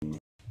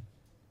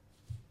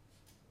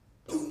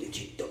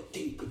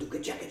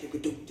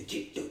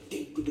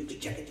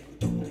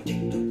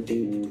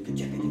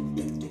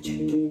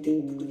You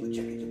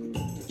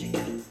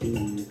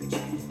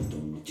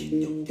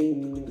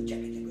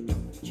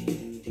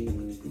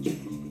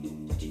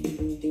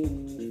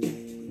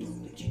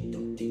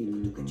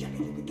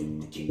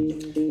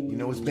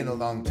know, it's been a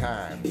long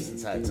time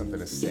since I had something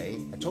to say.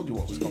 I told you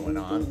what was going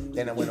on,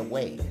 then I went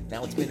away.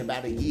 Now it's been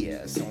about a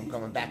year, so I'm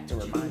coming back to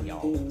remind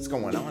y'all what's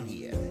going on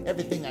here.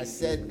 Everything I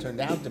said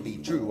turned out to be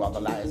true. All the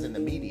lies in the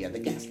media, the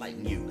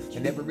gaslighting you. There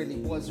never really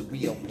was a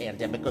real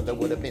pandemic, or there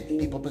would have been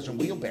people pushing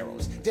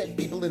wheelbarrows. Dead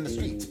people in the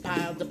streets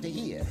piled up to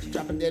here,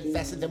 dropping dead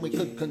faster than we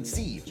could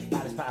conceive.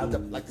 Bodies piled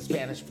up like the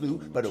Spanish flu,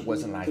 but it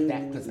wasn't like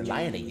that because they're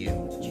lying to you.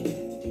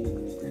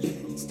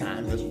 It's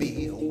time to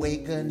be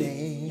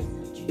awakening.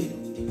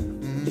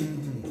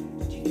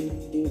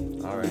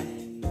 Alright.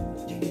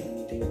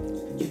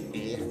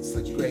 It's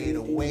the great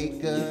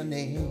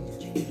awakening.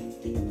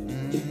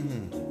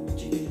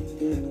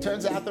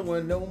 Turns out there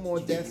were no more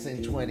deaths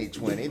in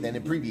 2020 than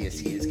in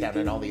previous years,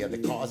 counting all the other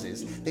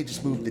causes. They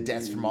just moved the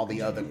deaths from all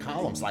the other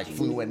columns like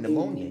flu and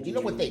pneumonia. You know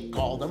what they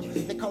called them?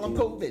 They call them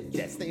COVID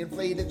deaths. They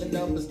inflated the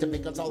numbers to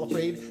make us all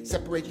afraid,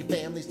 separate your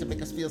families to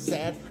make us feel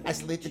sad,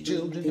 isolate the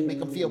children to make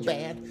them feel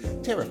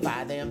bad,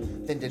 terrify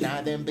them, then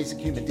deny them basic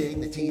human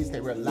dignities they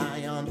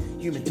rely on.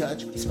 Human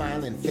touch,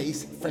 smiling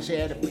face, fresh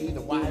air to breathe,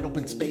 a wide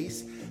open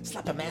space.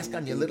 Slap a mask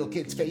on your little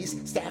kid's face,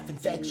 staph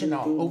infection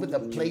all over the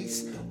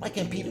place. Why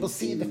can't people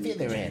see the fear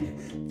they're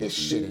in? This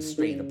shit is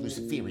straight up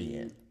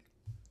Luciferian.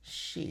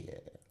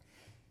 Shit.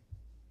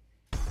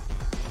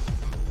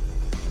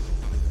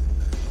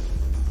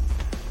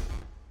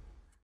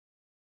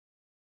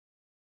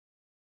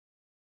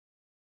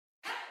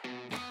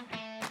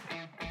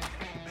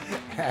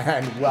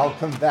 And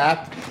welcome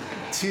back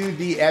to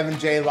the Evan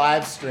J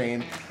live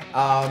stream.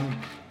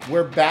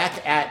 We're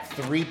back at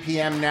 3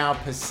 p.m. now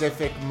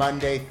Pacific,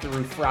 Monday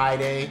through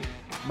Friday.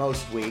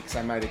 Most weeks.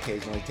 I might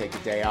occasionally take a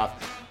day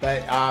off.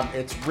 But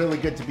it's really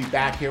good to be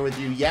back here with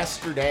you.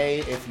 Yesterday,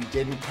 if you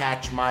didn't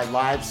catch my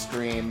live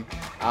stream,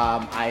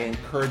 I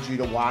encourage you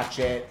to watch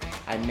it.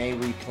 I may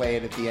replay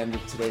it at the end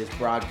of today's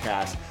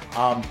broadcast.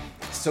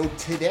 So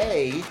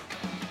today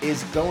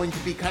is going to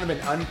be kind of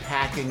an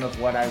unpacking of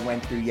what I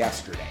went through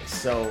yesterday.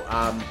 So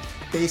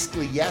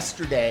basically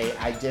yesterday,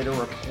 I did a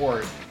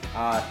report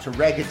to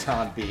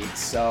reggaeton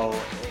beats. So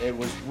it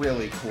was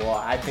really cool.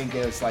 I think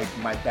it was like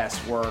my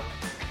best work.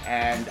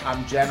 And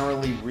I'm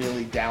generally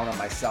really down on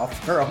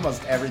myself for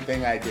almost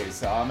everything I do.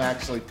 So I'm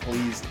actually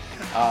pleased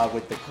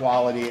with the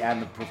quality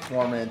and the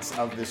performance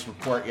of this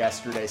report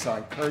yesterday. So I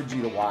encourage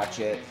you to watch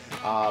it.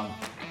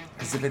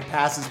 Because if it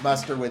passes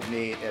muster with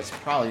me, it's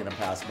probably going to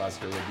pass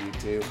muster with you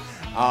too.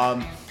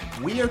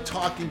 We are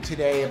talking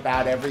today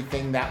about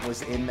everything that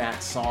was in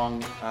that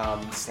song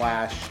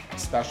slash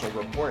special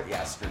report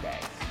yesterday.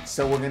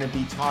 So we're going to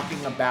be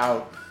talking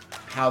about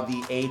how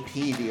the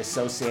AP, the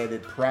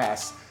Associated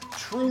Press,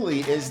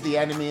 truly is the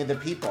enemy of the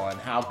people, and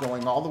how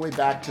going all the way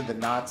back to the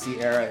Nazi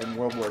era in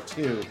World War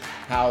II,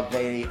 how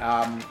they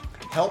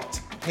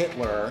helped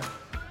Hitler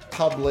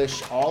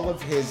publish all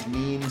of his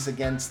memes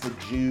against the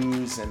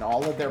Jews and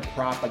all of their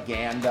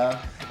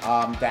propaganda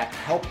that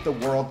helped the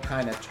world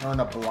kind of turn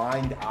a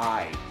blind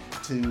eye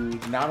to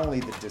not only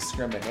the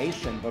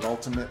discrimination, but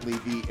ultimately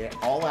the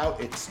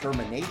all-out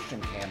extermination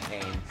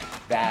campaign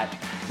that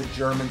the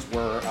Germans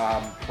were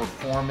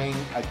performing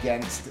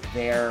against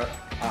their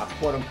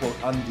quote-unquote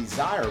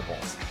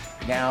undesirables.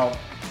 Now,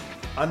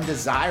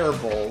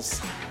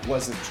 undesirables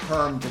was a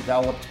term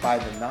developed by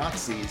the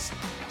Nazis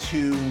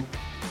to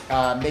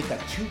make a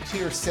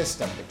two-tier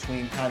system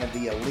between kind of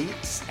the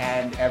elites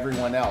and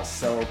everyone else.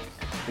 So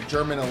the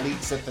German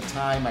elites at the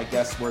time, I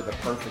guess, were the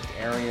perfect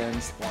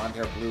Aryans,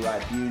 blonde-haired,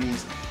 blue-eyed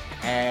beauties,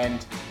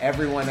 and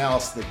everyone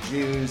else, the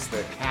Jews,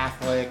 the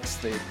Catholics,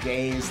 the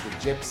gays, the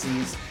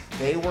gypsies,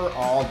 they were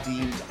all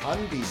deemed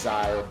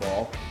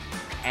undesirable,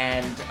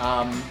 and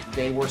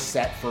they were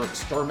set for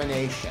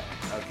extermination,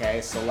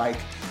 okay? So, like,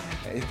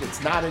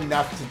 it's not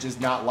enough to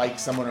just not like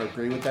someone or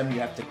agree with them. You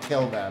have to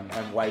kill them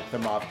and wipe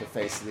them off the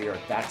face of the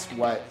earth. That's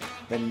what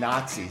the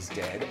Nazis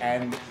did.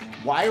 And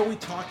why are we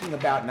talking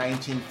about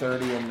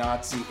 1930 and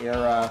Nazi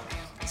era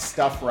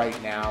stuff right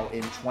now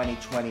in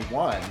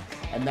 2021?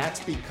 And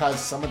that's because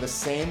some of the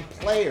same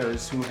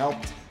players who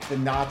helped the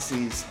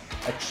Nazis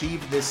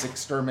achieve this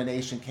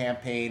extermination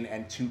campaign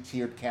and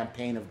two-tiered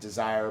campaign of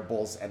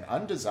desirables and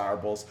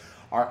undesirables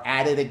are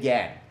at it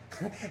again.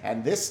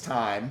 And this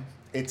time,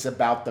 it's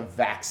about the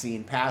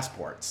vaccine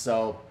passport.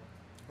 So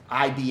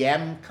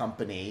IBM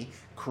company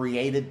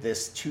created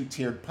this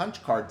two-tiered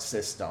punch card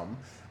system,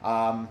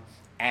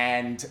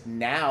 and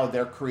now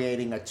they're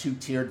creating a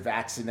two-tiered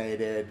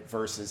vaccinated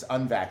versus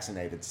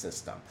unvaccinated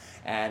system.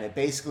 And it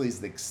basically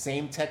is the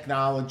same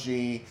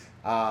technology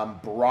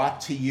brought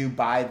to you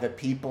by the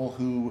people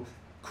who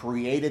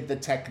created the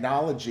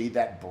technology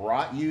that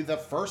brought you the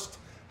first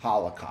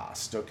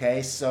Holocaust,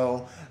 okay?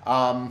 So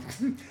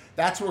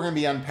that's what we're going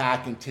to be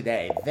unpacking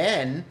today.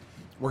 Then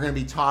we're going to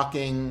be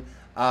talking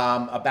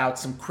about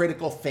some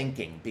critical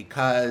thinking,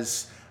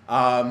 because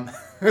Um,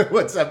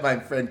 what's up, my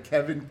friend?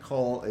 Kevin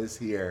Cole is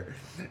here.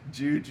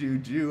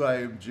 Jew,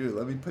 I am Jew.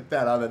 Let me put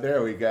that on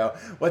there. We go.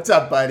 What's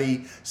up,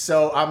 buddy?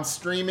 So I'm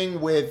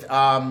streaming with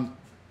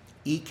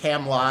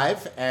Ecamm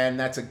Live, and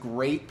that's a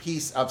great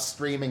piece of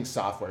streaming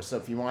software. So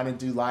if you want to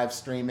do live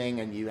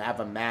streaming and you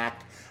have a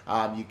Mac,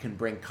 you can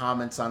bring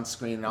comments on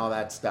screen and all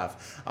that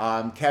stuff.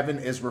 Kevin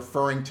is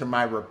referring to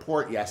my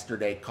report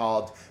yesterday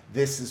called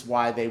 "This is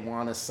Why They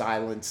Want to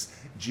Silence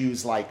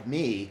Jews Like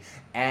Me."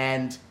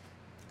 And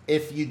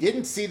if you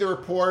didn't see the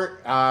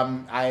report,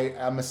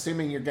 I'm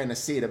assuming you're going to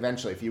see it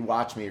eventually. If you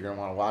watch me, you're going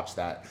to want to watch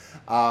that.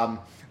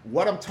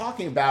 What I'm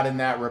talking about in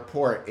that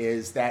report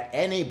is that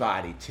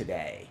anybody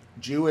today,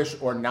 Jewish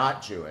or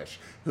not Jewish,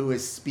 who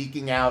is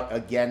speaking out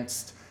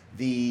against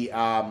the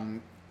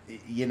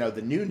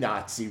the new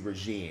Nazi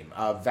regime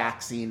of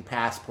vaccine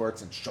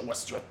passports and show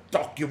us your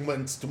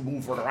documents to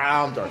move it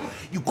around, or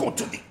you go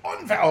to the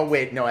oh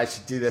wait, no, I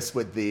should do this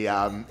with the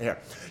here.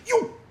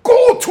 You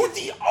go to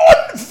the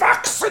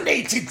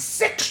unvaccinated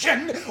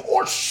section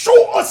or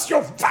show us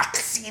your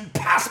vaccine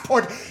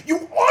passport.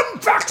 You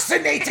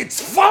unvaccinated's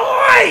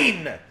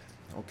fine.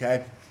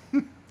 Okay.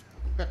 I'm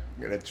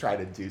going to try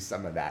to do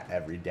some of that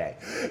every day.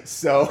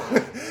 So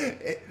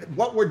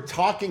what we're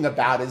talking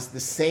about is the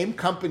same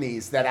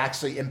companies that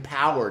actually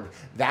empowered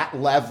that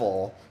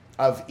level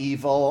of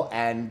evil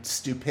and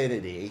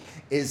stupidity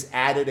is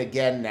added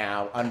again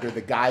now under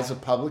the guise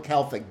of public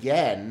health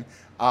again,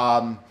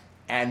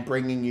 and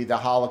bringing you the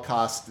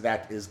Holocaust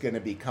that is going to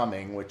be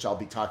coming, which I'll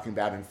be talking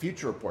about in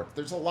future reports.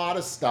 There's a lot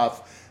of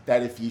stuff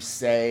that if you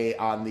say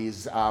on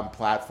these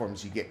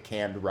platforms, you get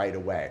canned right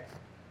away.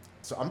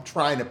 So I'm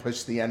trying to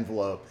push the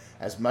envelope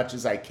as much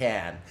as I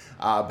can,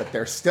 but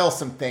there's still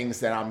some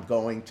things that I'm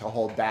going to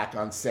hold back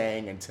on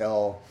saying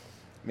until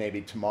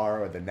maybe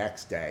tomorrow or the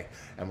next day,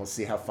 and we'll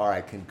see how far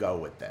I can go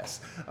with this.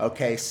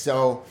 Okay,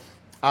 so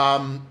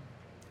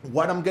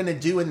what I'm going to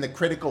do in the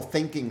critical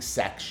thinking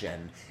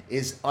section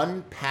is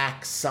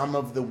unpack some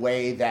of the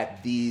way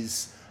that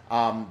these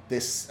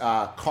this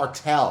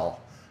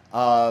cartel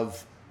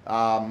of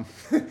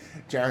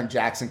Jaron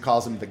Jackson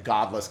calls them the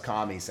godless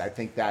commies. I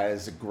think that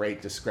is a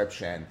great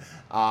description.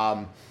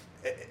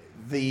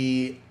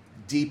 The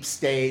deep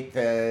state,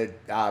 the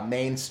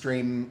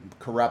mainstream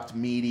corrupt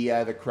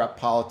media, the corrupt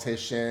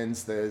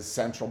politicians, the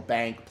central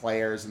bank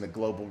players, and the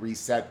global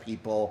reset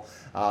people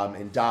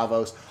in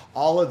Davos,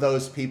 all of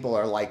those people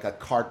are like a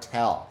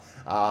cartel.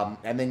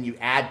 And then you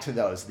add to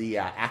those the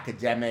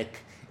academic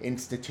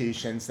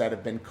institutions that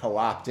have been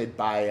co-opted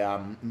by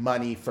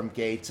money from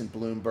Gates and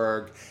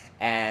Bloomberg,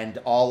 and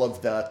all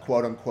of the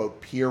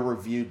quote-unquote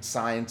peer-reviewed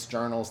science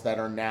journals that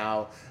are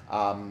now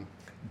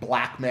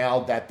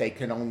blackmailed that they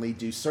can only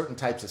do certain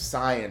types of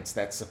science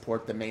that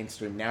support the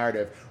mainstream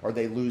narrative, or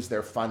they lose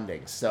their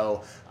funding.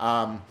 So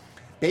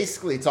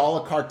basically, it's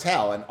all a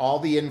cartel, and all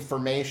the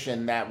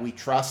information that we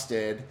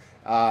trusted,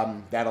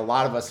 that a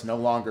lot of us no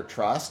longer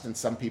trust, and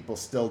some people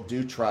still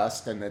do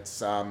trust, and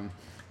it's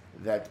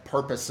the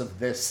purpose of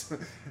this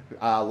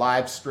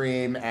live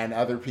stream and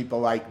other people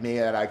like me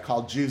that I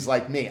call Jews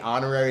like me,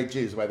 honorary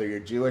Jews, whether you're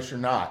Jewish or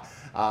not.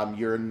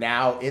 You're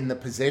now in the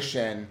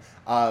position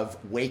of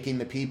waking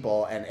the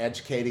people and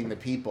educating the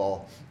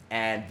people,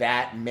 and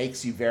that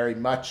makes you very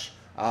much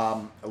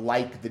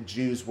like the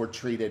Jews were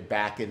treated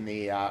back in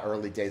the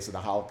early days of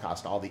the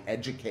Holocaust. All the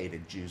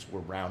educated Jews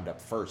were rounded up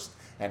first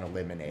and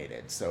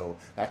eliminated. So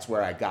that's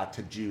where I got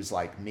to Jews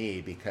like me,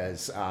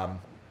 because I'm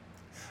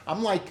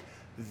like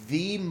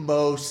the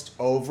most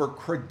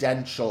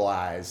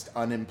over-credentialized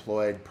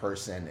unemployed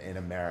person in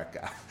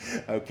America.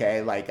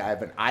 Okay, like I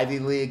have an Ivy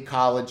League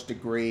college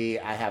degree,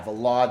 I have a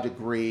law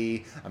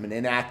degree, I'm an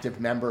inactive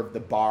member of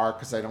the bar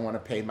because I don't want to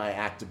pay my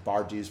active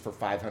bar dues for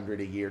 $500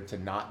 a year to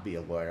not be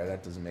a lawyer.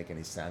 That doesn't make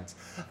any sense.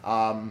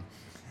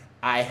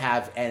 I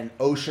have an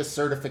OSHA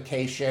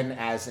certification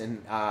as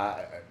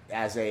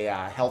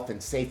a health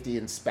and safety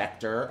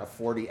inspector, a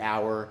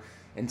 40-hour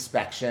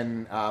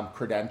inspection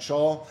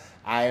credential.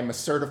 I am a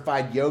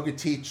certified yoga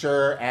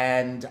teacher,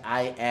 and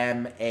I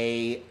am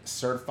a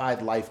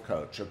certified life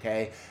coach,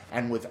 okay?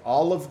 And with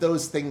all of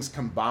those things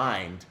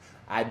combined,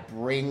 I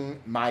bring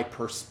my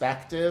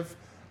perspective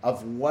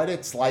of what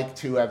it's like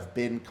to have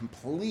been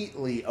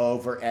completely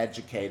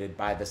overeducated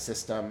by the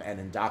system and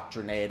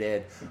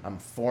indoctrinated. I'm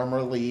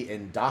formerly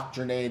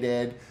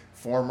indoctrinated,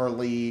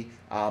 formerly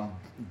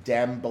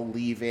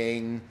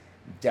Dem-believing,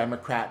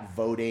 Democrat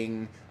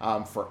voting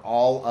for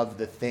all of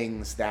the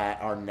things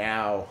that are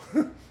now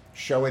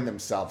showing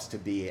themselves to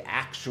be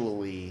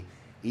actually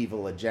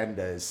evil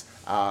agendas.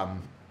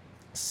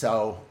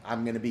 So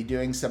I'm going to be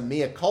doing some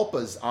mea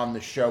culpas on the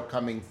show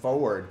coming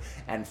forward,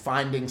 and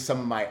finding some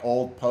of my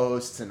old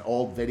posts and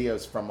old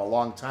videos from a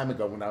long time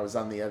ago when I was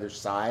on the other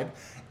side,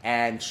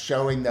 and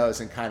showing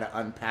those and kind of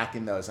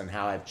unpacking those and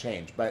how I've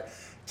changed. But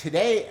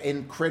today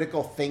in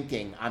critical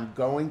thinking, I'm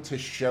going to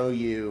show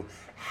you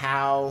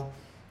how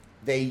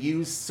they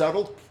use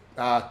subtle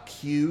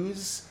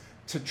cues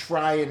to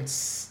try and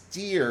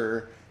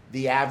steer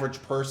the average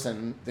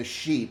person, the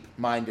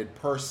sheep-minded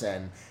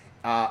person,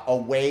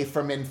 away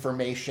from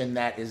information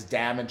that is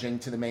damaging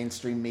to the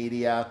mainstream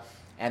media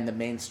and the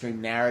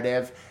mainstream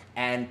narrative,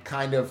 and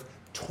kind of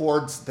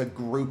towards the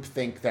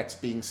groupthink that's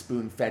being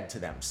spoon-fed to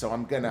them. So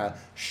I'm going to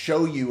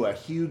show you a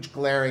huge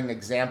glaring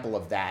example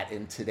of that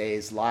in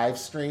today's live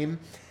stream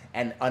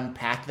and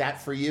unpack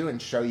that for you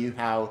and show you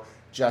how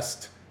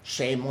just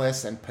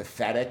shameless and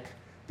pathetic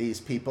these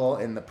people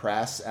in the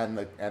press and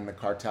the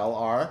cartel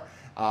are.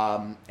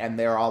 And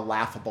they're all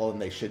laughable, and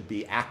they should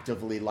be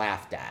actively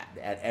laughed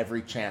at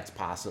every chance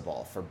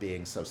possible for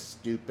being so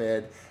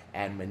stupid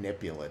and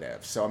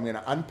manipulative. So I'm going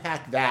to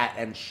unpack that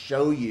and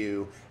show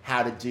you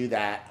how to do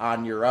that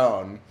on your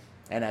own,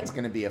 and that's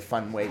going to be a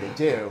fun way to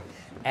do.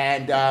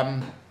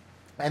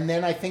 And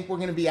then I think we're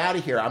going to be out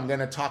of here. I'm going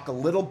to talk a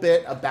little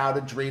bit about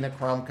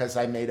adrenochrome because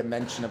I made a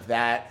mention of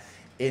that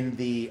in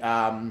the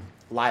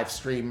live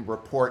stream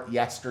report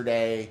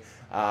yesterday.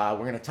 We're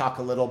going to talk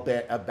a little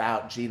bit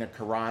about Gina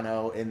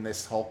Carano in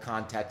this whole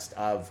context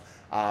of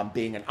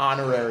being an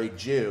honorary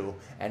Jew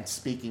and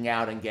speaking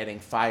out and getting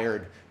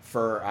fired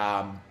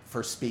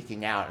for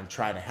speaking out and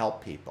trying to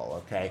help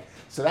people, okay?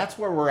 So that's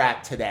where we're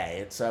at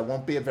today. It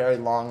won't be a very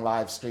long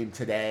live stream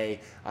today.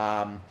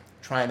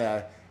 Trying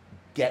to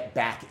get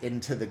back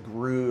into the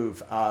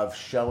groove of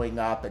showing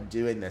up and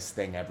doing this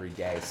thing every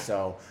day.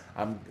 So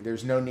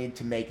there's no need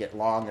to make it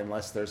long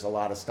unless there's a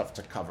lot of stuff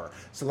to cover.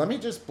 So let me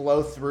just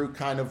blow through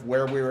kind of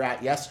where we were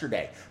at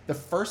yesterday. The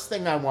first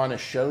thing I want to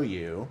show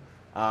you,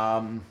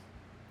 let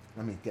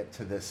me get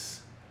to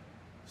this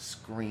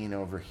screen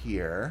over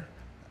here.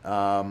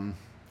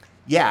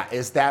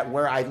 Is that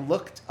where I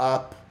looked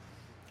up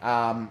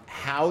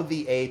how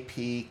the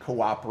AP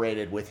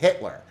cooperated with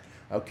Hitler.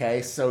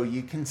 Okay, so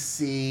you can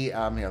see,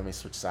 here, let me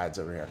switch sides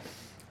over here.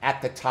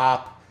 At the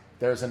top,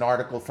 there's an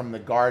article from The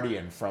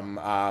Guardian from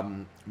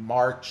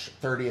March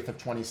 30th of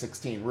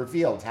 2016,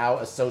 revealed how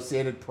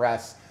Associated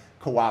Press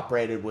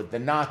cooperated with the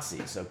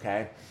Nazis,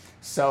 okay?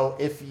 So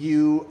if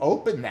you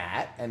open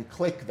that and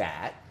click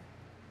that,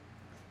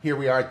 here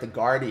we are at The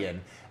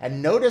Guardian,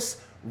 and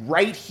notice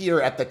right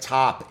here at the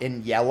top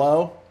in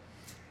yellow,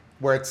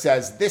 where it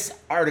says, this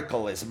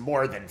article is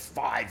more than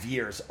 5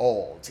 years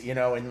old,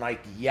 in like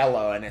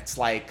yellow. And it's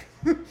like,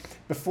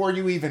 before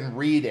you even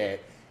read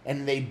it,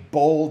 and they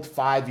bold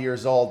 5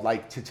 years old,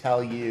 like to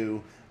tell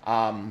you,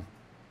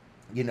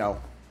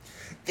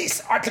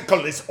 this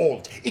article is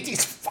old. It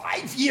is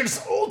 5 years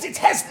old. It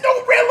has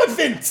no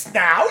relevance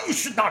now. You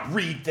should not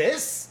read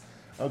this.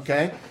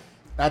 Okay?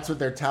 That's what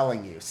they're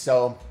telling you.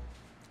 So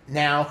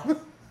now...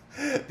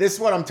 This is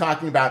what I'm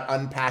talking about,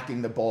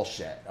 unpacking the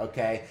bullshit,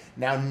 okay?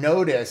 Now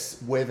notice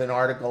with an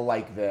article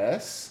like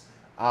this,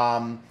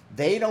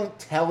 they don't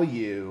tell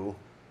you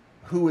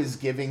who is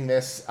giving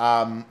this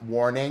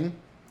warning,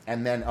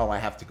 and then, I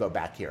have to go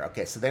back here.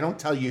 Okay, so they don't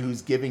tell you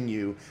who's giving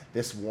you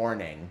this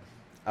warning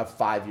of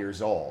 5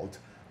 years old.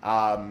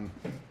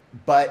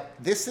 But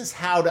this is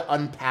how to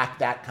unpack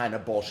that kind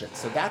of bullshit.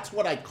 So that's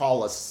what I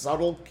call a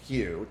subtle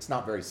cue. It's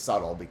not very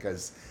subtle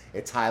because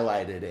it's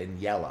highlighted in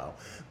yellow.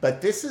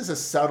 But this is a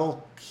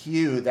subtle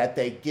cue that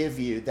they give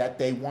you that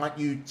they want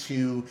you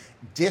to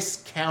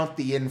discount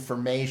the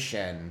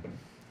information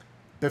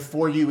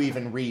before you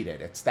even read it.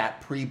 It's that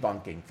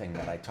pre-bunking thing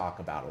that I talk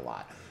about a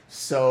lot.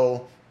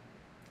 So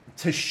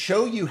to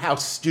show you how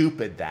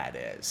stupid that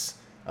is,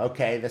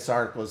 okay, this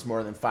article is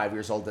more than 5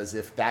 years old, as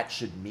if that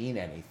should mean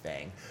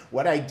anything.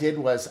 What I did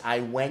was I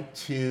went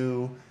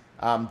to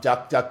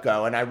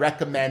DuckDuckGo, and I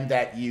recommend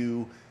that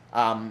you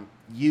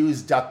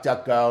use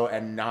DuckDuckGo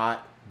and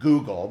not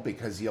Google,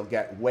 because you'll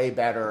get way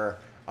better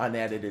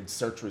unedited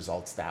search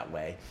results that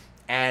way.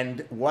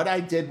 And what I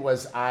did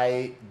was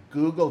I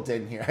Googled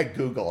in here, I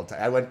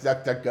went to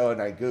DuckDuckGo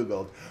and I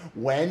Googled,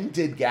 when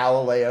did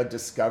Galileo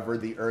discover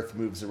the Earth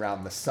moves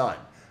around the sun?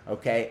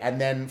 Okay, and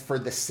then for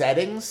the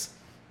settings,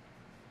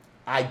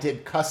 I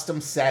did custom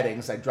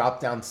settings. I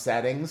dropped down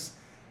settings,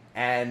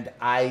 and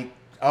it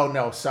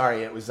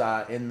was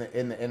in the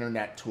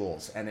internet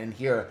tools, and in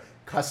here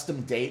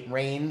custom date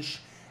range,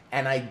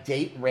 and I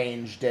date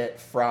ranged it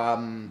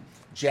from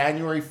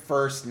January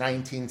 1st,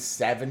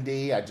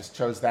 1970. I just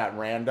chose that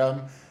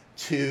random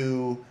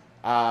to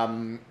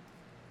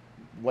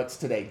what's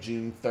today,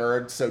 June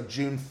 3rd. So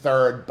June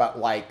 3rd, but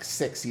like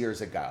 6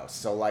 years ago.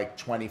 So like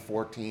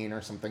 2014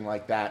 or something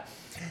like that.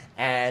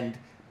 And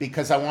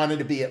because I wanted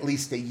to be at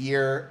least a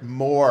year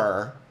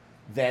more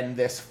than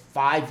this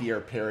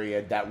 5-year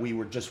period that we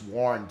were just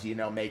warned,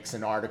 makes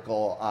an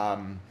article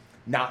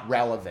not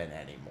relevant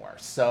anymore.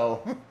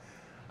 So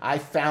I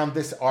found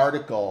this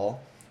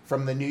article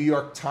from the New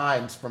York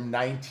Times from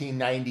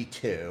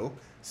 1992.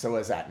 So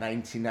is that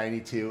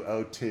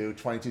 1992, 02,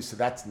 22? So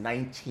that's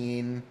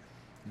 19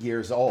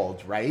 years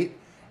old, right?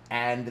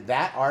 And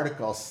that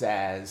article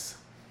says,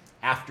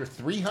 after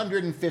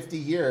 350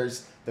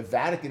 years, the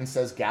Vatican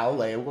says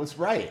Galileo was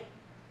right.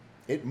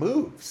 It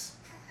moves.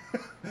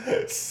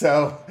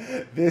 So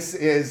this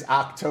is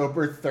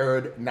October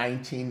 3rd,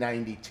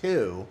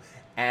 1992.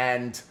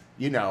 And,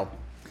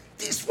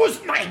 this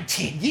was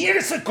 19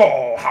 years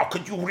ago. How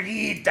could you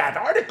read that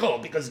article?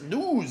 Because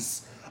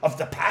news of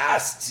the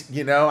past.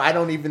 You know, I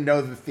don't even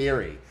know the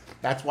theory.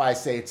 That's why I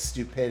say it's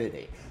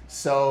stupidity.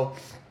 So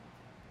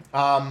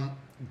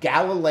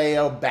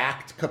Galileo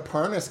backed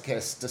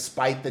Copernicus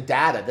despite the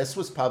data. This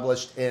was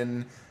published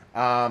in,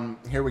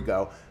 here we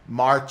go,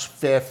 March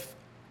 5th,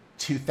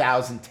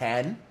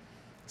 2010.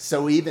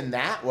 So even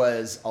that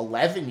was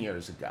 11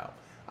 years ago.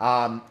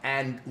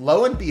 And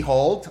lo and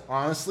behold,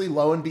 honestly,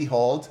 lo and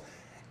behold,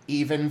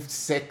 even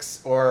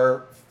 6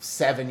 or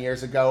 7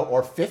 years ago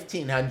or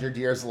 1,500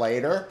 years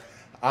later,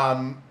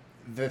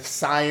 the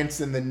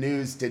science and the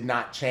news did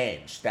not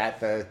change. That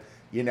the,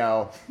 you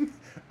know,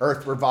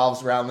 Earth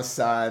revolves around the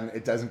sun.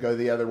 It doesn't go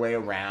the other way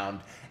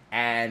around.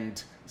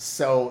 And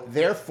so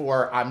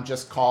therefore, I'm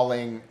just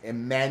calling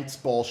immense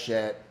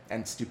bullshit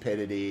and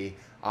stupidity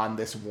on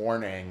this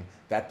warning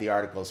that the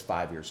article is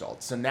 5 years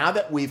old. So now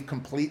that we've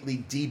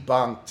completely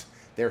debunked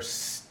their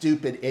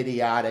stupid,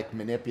 idiotic,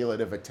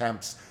 manipulative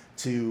attempts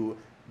to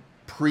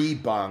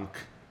pre-bunk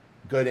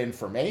good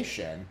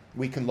information,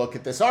 we can look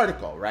at this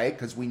article, right?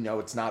 Because we know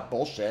it's not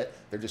bullshit.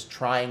 They're just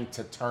trying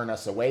to turn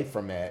us away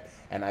from it.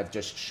 And I've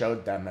just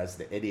showed them as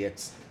the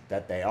idiots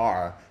that they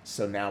are.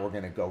 So now we're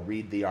going to go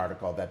read the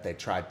article that they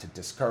tried to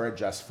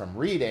discourage us from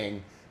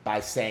reading by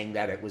saying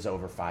that it was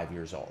over 5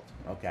 years old,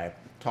 okay?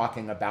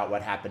 Talking about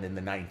what happened in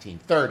the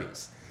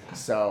 1930s.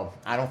 So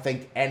I don't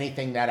think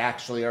anything that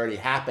actually already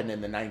happened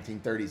in the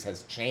 1930s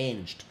has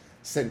changed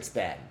since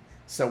then.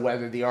 So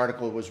whether the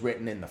article was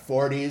written in the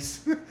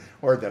 40s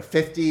or the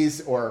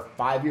 50s or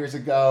 5 years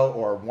ago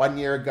or 1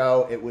 year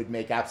ago, it would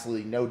make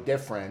absolutely no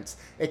difference,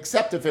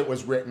 except if it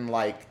was written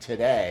like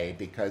today,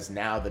 because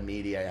now the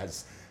media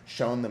has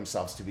shown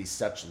themselves to be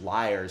such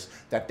liars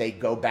that they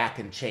go back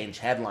and change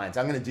headlines.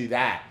 I'm going to do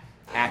that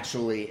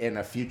actually in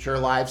a future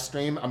live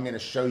stream. I'm going to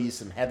show you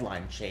some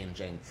headline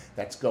changing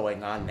that's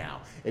going on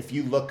now. If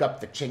you look up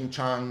the Ching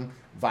Chong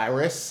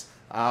virus,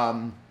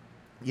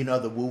 you know,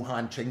 the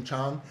Wuhan Ching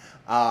Chong,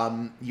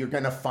 you're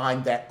going to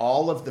find that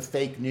all of the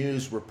fake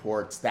news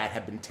reports that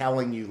have been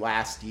telling you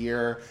last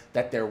year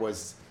that there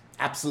was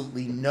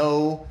absolutely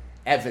no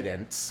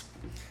evidence.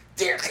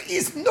 There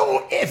is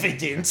no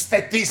evidence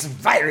that this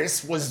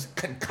virus was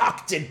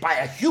concocted by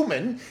a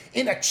human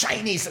in a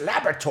Chinese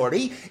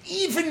laboratory,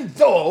 even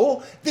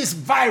though this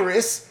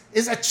virus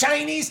is a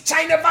Chinese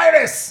China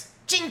virus.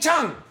 Ching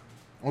Chong.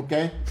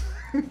 Okay?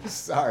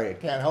 Sorry, I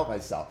can't help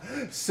myself.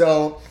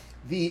 So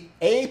the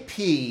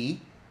AP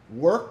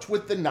worked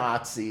with the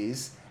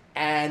Nazis,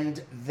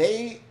 and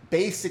they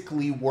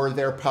basically were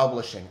their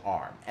publishing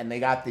arm. And they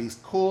got these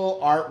cool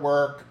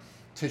artwork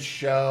to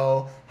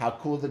show how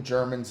cool the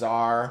Germans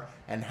are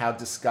and how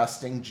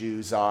disgusting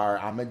Jews are.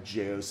 I'm a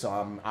Jew, so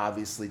I'm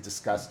obviously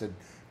disgusted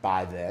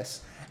by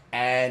this.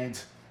 And,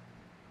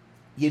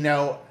 you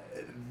know,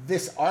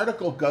 this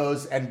article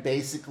goes and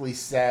basically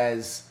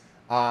says,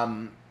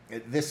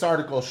 this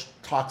article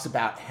talks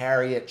about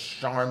Harriet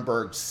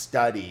Scharnberg's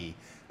study,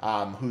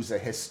 who's a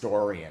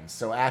historian.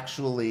 So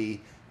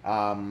actually,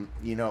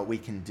 you know, what we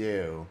can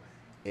do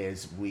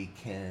is we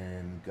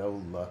can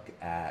go look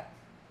at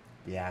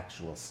the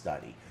actual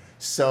study.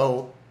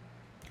 So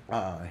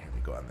here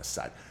we go on this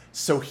side.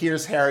 So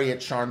here's Harriet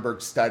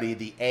Scharnberg's study,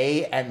 the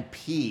A and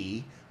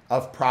P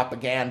of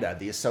propaganda,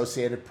 the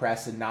Associated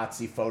Press and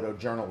Nazi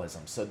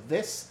photojournalism. So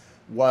this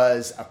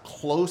was a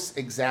close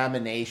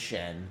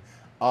examination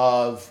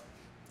of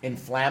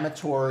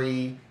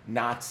inflammatory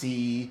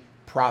Nazi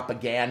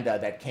propaganda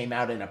that came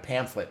out in a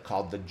pamphlet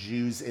called The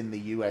Jews in the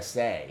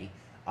USA.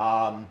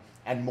 And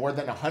more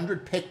than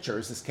 100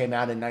 pictures, this came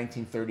out in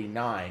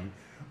 1939,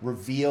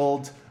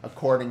 revealed,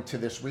 according to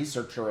this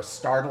researcher, a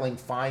startling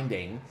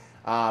finding.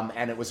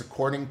 And it was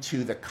according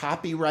to the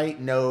copyright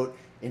note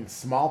in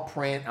small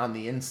print on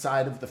the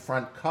inside of the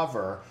front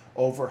cover.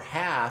 Over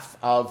half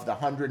of the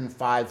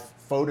 105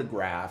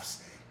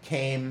 photographs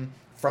came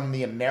from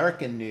the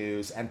American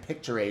news and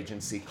picture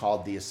agency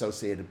called the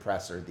Associated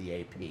Press, or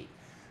the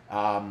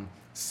AP.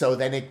 So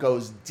then it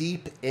goes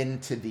deep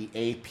into the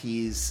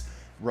AP's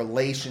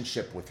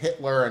relationship with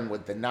Hitler and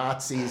with the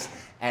Nazis,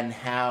 and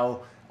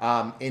how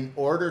in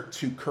order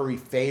to curry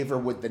favor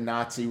with the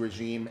Nazi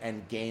regime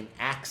and gain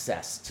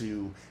access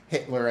to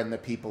Hitler and the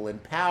people in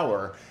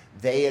power,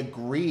 they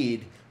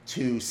agreed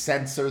to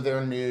censor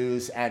their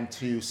news and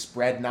to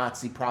spread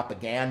Nazi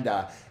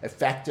propaganda,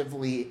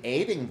 effectively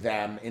aiding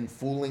them in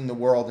fooling the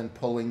world and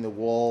pulling the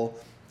wool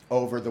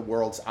over the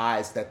world's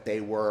eyes that they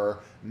were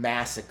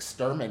mass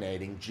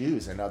exterminating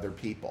Jews and other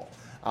people.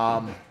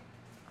 I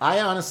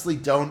honestly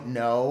don't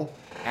know,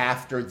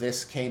 after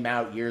this came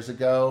out years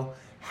ago,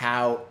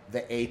 how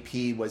the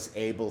AP was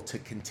able to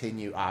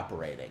continue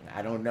operating.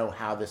 I don't know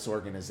how this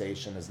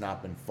organization has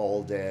not been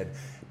folded.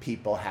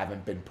 People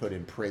haven't been put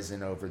in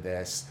prison over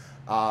this.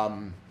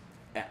 I'm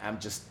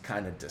just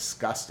kind of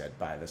disgusted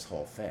by this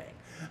whole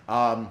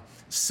thing.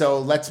 So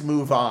let's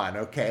move on,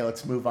 okay?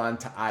 Let's move on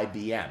to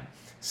IBM.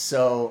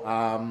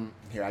 So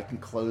here, I can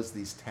close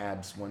these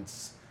tabs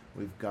once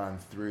we've gone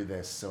through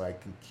this, so I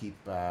can keep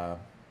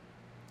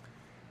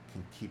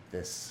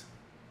this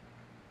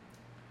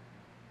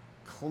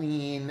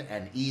clean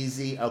and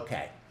easy.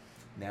 Okay,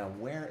 Now,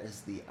 where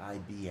is the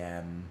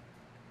IBM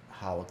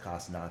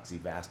Holocaust Nazi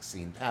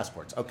vaccine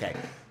passports? Okay,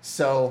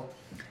 so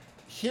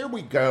here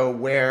we go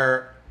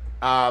where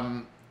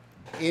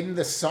in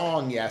the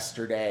song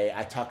yesterday,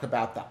 I talk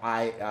about the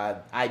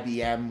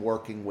IBM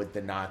working with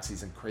the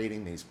Nazis and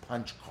creating these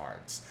punch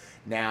cards.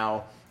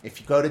 Now,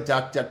 if you go to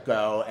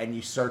DuckDuckGo and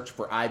you search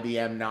for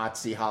IBM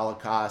Nazi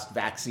Holocaust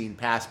vaccine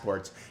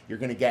passports, you're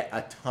going to get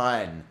a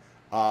ton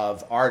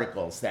of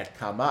articles that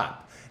come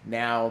up.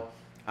 Now,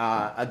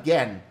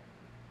 again,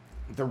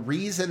 the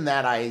reason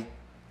that I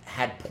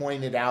had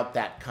pointed out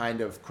that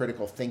kind of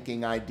critical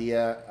thinking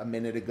idea a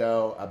minute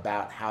ago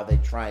about how they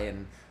try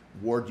and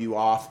ward you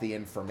off the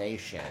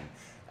information.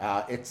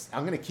 I'm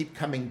going to keep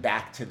coming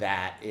back to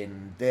that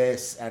in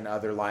this and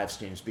other live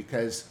streams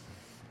because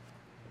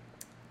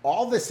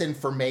all this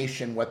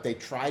information, what they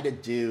try to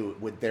do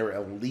with their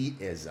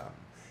elitism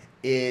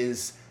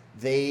is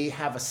they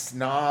have a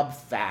snob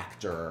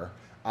factor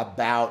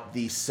about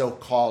the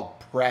so-called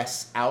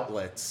press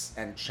outlets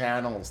and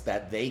channels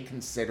that they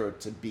consider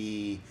to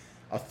be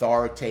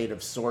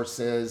authoritative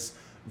sources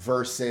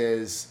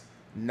versus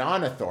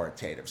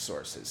non-authoritative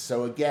sources.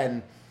 So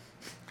again,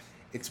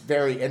 it's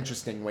very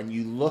interesting when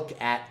you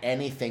look at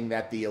anything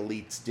that the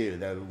elites do.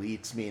 The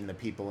elites mean the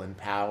people in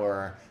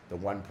power, the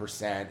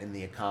 1% in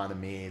the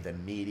economy, the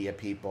media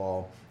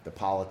people, the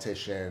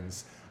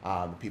politicians,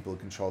 the people who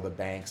control the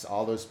banks,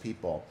 all those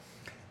people.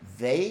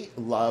 They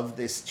love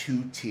this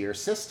two-tier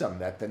system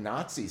that the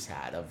Nazis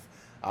had of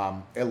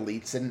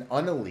elites and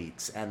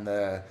unelites, and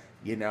the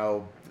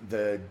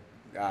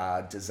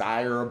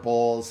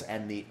desirables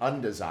and the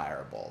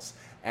undesirables.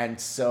 And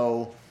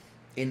so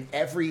in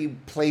every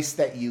place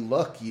that you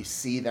look, you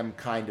see them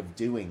kind of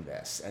doing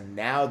this. And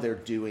now they're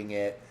doing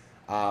it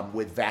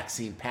with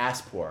vaccine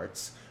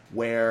passports,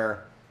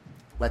 where,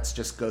 let's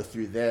just go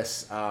through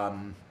this.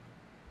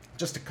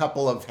 Just a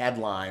couple of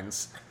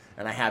headlines,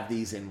 and I have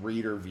these in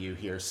reader view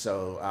here,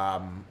 so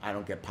I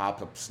don't get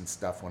pop-ups and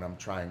stuff when I'm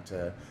trying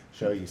to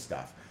show you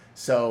stuff.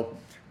 So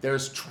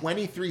there's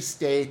 23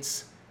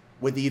 states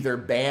with either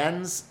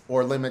bans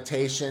or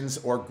limitations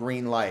or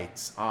green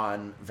lights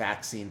on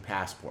vaccine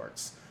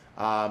passports.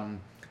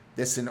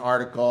 This is an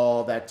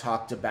article that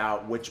talked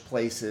about which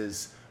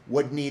places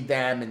would need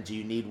them and do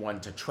you need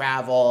one to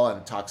travel,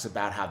 and talks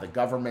about how the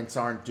governments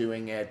aren't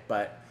doing it,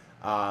 but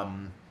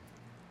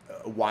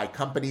why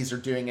companies are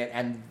doing it.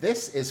 And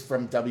this is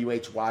from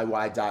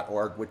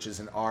whyy.org, which is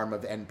an arm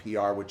of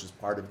NPR, which is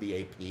part of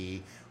the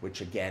AP,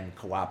 which again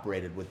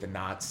cooperated with the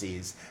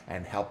Nazis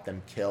and helped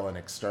them kill and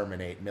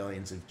exterminate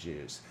millions of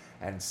Jews.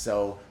 And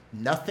so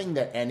nothing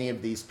that any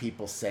of these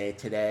people say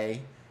today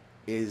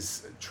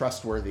is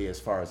trustworthy as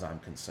far as I'm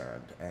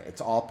concerned.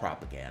 It's all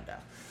propaganda.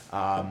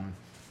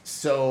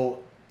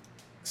 So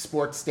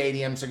sports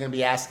stadiums are going to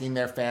be asking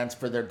their fans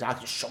for their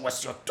documents. Show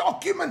us your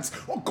documents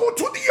or go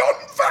to the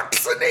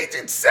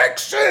unvaccinated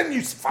section.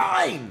 You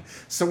swine.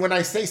 So when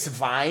I say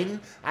swine,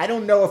 I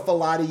don't know if a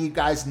lot of you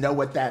guys know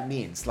what that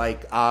means.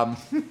 Like,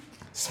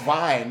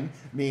 swine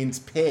means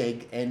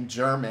pig in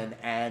German,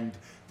 and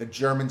the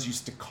Germans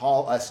used to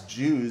call us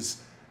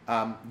Jews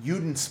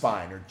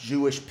Judenswein, or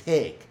Jewish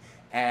pig.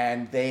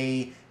 And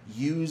they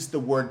used the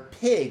word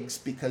pigs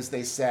because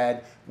they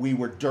said we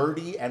were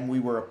dirty and we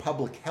were a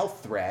public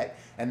health threat,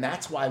 and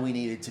that's why we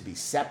needed to be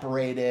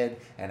separated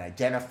and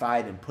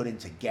identified and put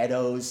into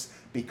ghettos,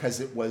 because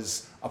it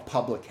was a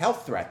public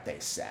health threat, they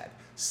said.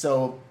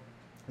 So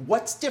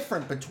what's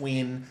different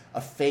between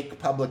a fake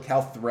public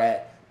health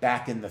threat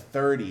back in the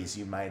 30s,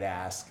 you might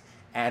ask,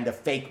 and a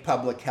fake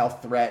public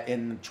health threat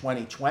in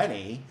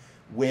 2020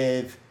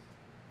 with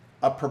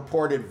a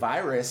purported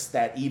virus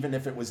that, even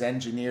if it was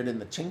engineered in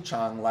the Ching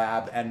Chong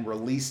lab and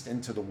released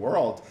into the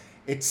world,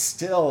 it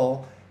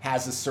still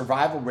has a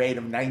survival rate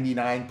of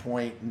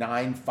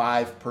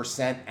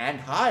 99.95%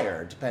 and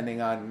higher, depending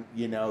on,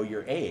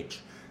 your age.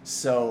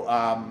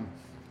 So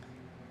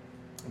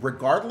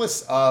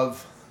regardless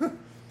of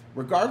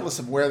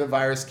where the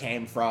virus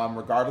came from,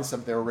 regardless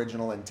of their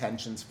original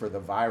intentions for the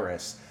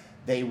virus,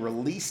 they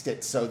released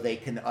it so they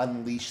can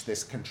unleash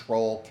this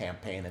control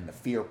campaign and the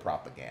fear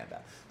propaganda.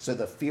 So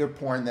the fear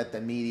porn that the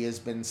media has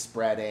been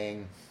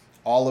spreading,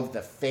 all of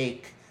the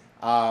fake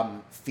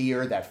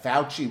fear that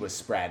Fauci was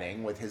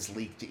spreading with his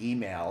leaked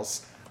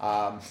emails.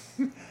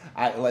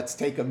 Let's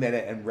take a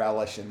minute and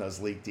relish in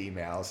those leaked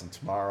emails, and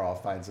tomorrow I'll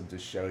find some to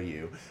show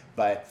you.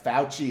 But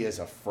Fauci is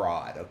a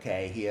fraud,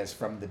 okay? He has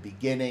from the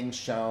beginning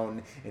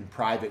shown in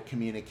private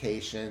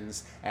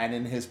communications and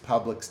in his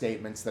public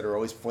statements that are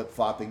always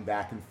flip-flopping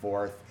back and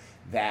forth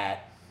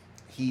that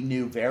he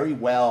knew very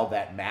well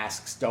that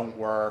masks don't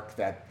work,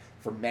 that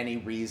for many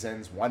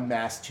reasons, 1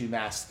 mask, 2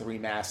 masks, 3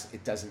 masks,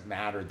 it doesn't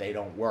matter, they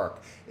don't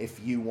work.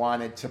 If you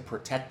wanted to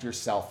protect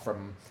yourself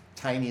from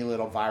tiny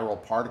little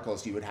viral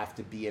particles, you would have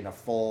to be in a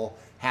full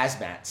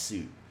hazmat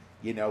suit,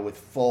 with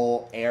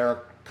full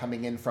air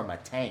coming in from a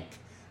tank.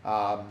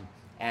 And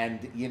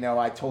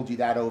I told you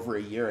that over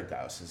a year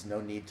ago, so there's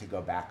no need to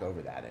go back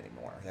over that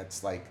anymore.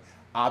 That's like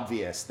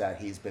obvious that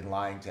he's been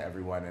lying to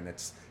everyone, and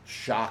it's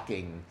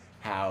shocking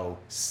how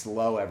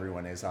slow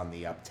everyone is on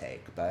the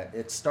uptake. But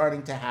it's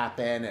starting to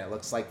happen. It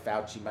looks like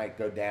Fauci might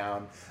go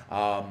down.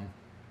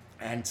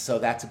 And so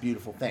that's a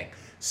beautiful thing.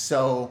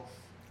 So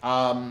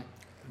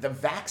the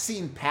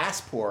vaccine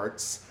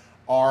passports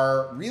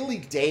are really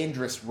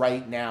dangerous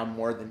right now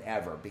more than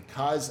ever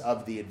because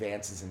of the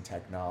advances in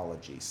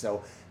technology.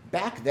 So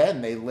back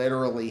then, they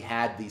literally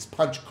had these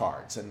punch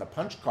cards, and the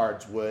punch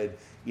cards would,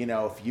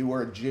 if you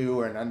were a Jew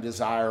or an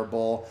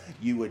undesirable,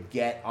 you would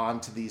get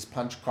onto these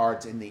punch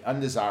cards in the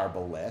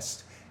undesirable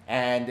list,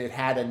 and it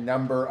had a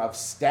number of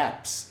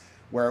steps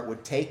where it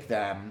would take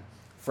them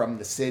from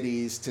the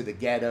cities to the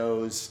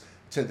ghettos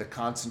to the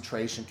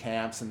concentration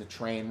camps and the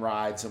train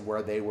rides and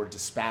where they were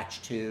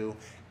dispatched to.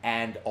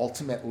 And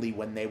ultimately,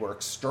 when they were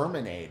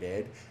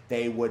exterminated,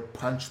 they would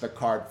punch the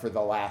card for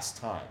the last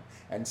time.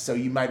 And so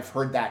you might have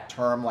heard that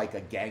term, like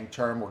a gang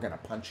term, we're going to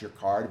punch your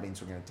card. It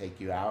means we're going to take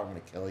you out, we're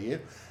going to kill you.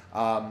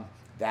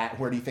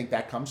 Where do you think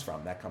that comes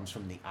from? That comes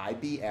from the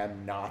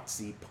IBM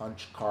Nazi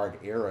punch card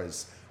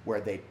eras, where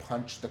they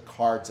punched the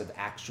cards of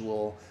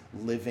actual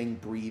living,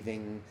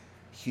 breathing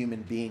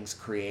human beings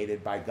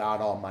created by God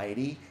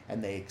Almighty,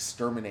 and they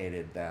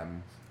exterminated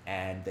them,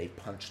 and they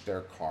punched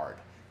their card.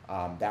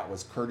 That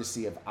was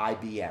courtesy of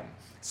IBM.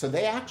 So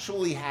they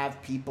actually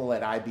have people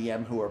at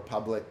IBM who are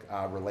public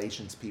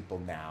relations people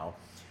now,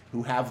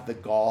 who have the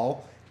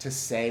gall to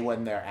say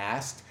when they're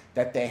asked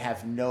that they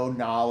have no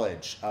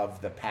knowledge of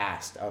the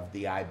past of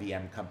the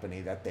IBM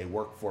company that they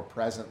work for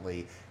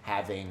presently,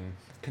 having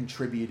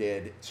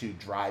contributed to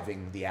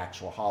driving the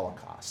actual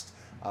Holocaust.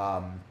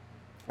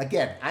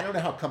 Again, I don't know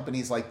how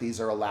companies like these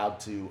are allowed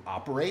to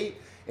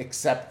operate,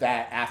 except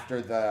that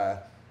after the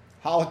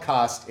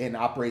Holocaust in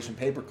Operation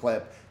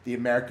Paperclip, the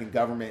American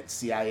government,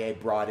 CIA,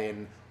 brought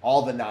in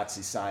all the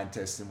Nazi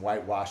scientists and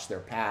whitewashed their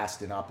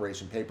past in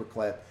Operation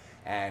Paperclip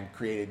and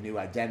created new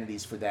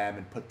identities for them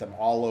and put them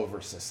all over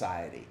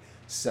society.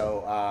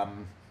 So,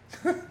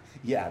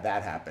 yeah,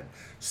 that happened.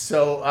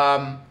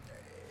 So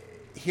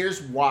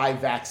here's why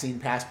vaccine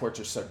passports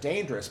are so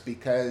dangerous,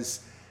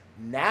 because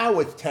now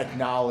with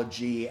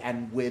technology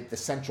and with the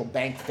central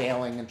bank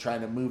failing and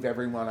trying to move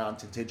everyone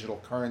onto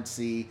digital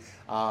currency,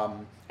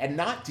 and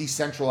not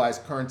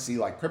decentralized currency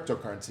like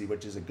cryptocurrency,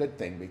 which is a good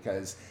thing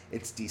because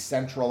it's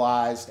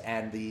decentralized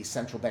and the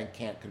central bank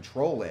can't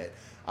control it.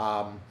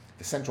 The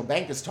central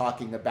bank is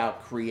talking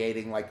about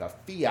creating like a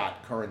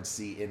fiat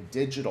currency in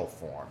digital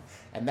form.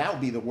 And that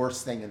would be the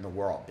worst thing in the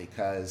world,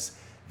 because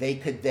they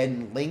could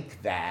then link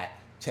that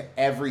to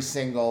every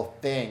single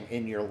thing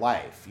in your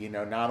life.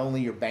 Not only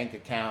your bank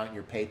account,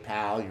 your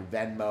PayPal, your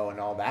Venmo, and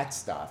all that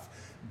stuff,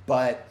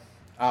 but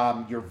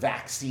your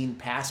vaccine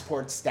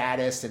passport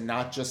status, and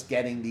not just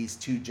getting these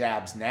 2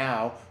 jabs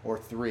now or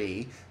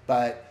 3,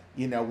 but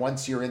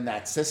once you're in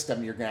that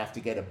system, you're gonna have to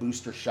get a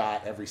booster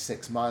shot every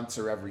 6 months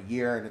or every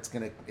year,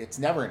 and it's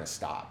never gonna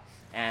stop.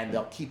 And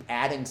they'll keep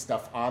adding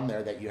stuff on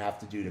there that you have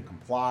to do to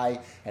comply,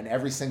 and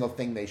every single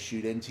thing they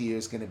shoot into you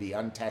is going to be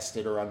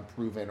untested or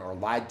unproven or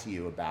lied to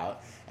you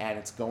about, and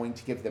it's going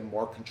to give them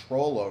more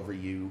control over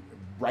you,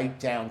 right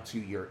down to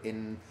your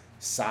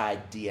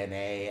inside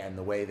DNA and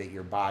the way that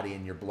your body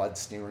and your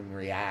bloodstream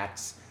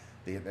reacts.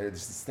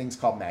 There's these things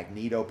called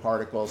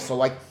magnetoparticles. So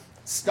like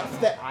stuff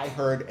that I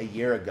heard a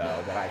year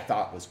ago that I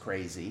thought was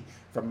crazy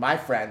from my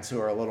friends who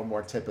are a little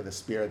more tip of the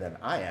spear than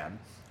I am,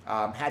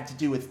 had to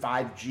do with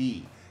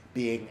 5G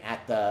being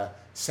at the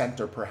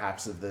center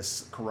perhaps of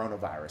this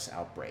coronavirus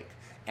outbreak.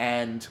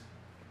 And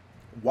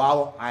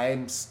while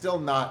I'm still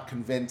not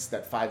convinced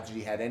that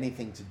 5G had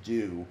anything to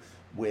do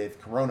with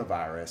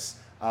coronavirus,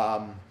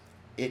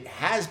 it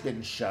has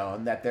been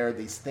shown that there are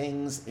these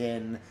things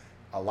in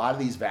a lot of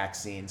these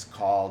vaccines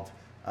called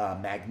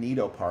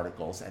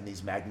magnetoparticles, and these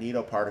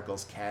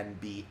magnetoparticles can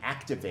be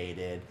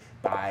activated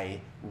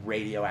by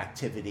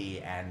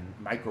radioactivity and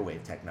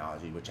microwave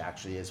technology, which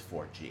actually is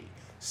 4G.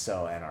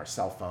 So, and our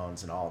cell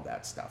phones and all of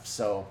that stuff.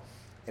 So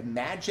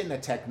imagine a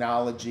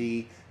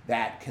technology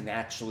that can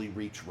actually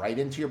reach right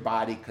into your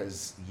body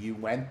because you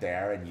went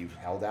there and you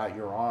held out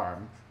your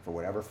arm for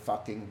whatever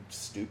fucking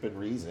stupid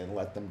reason,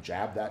 let them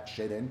jab that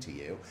shit into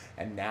you,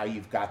 and now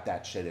you've got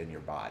that shit in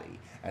your body.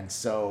 And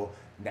so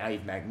now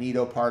you've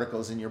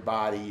magnetoparticles in your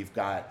body, you've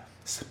got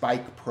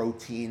spike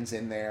proteins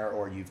in there,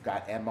 or you've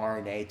got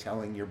mRNA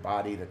telling your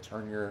body to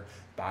turn your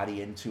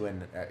body into a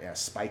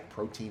spike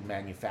protein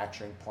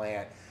manufacturing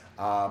plant.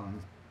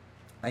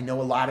 I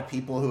know a lot of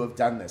people who have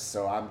done this,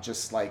 so I'm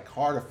just like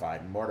horrified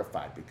and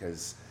mortified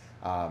because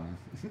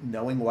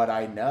knowing what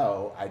I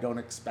know, I don't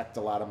expect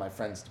a lot of my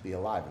friends to be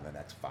alive in the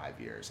next 5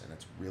 years, and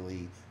it's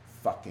really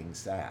fucking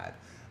sad.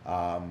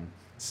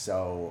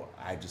 So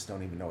I just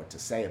don't even know what to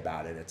say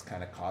about it. It's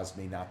kind of caused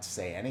me not to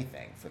say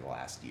anything for the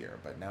last year,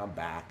 but now I'm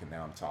back and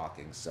now I'm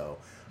talking. So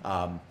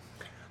I'm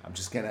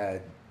just going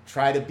to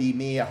try to be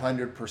me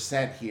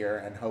 100%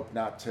 here and hope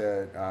not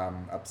to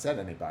upset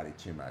anybody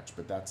too much,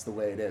 but that's the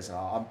way it is. And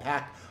I'll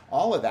unpack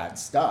all of that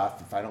stuff.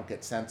 If I don't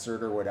get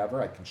censored or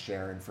whatever, I can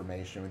share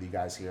information with you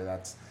guys here.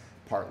 That's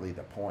partly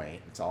the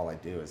point. It's all I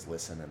do is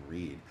listen and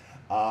read.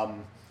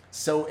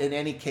 So in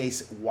any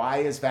case, why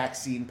is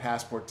vaccine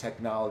passport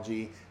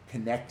technology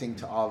connecting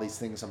to all these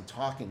things I'm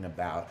talking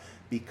about,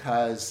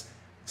 because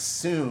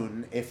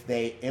soon, if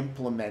they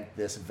implement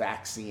this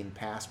vaccine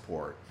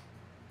passport,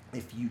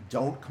 if you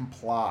don't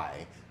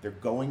comply, they're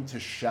going to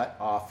shut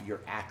off your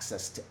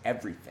access to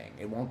everything.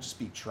 It won't just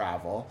be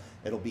travel.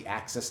 It'll be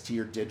access to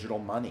your digital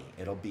money.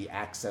 It'll be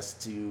access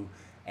to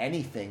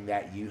anything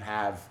that you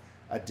have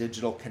a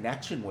digital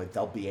connection with.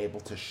 They'll be able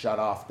to shut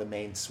off the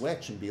main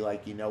switch and be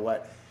like, you know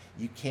what?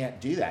 You can't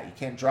do that. You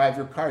can't drive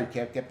your car. You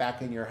can't get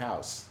back in your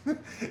house.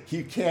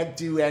 You can't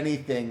do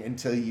anything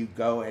until you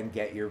go and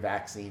get your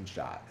vaccine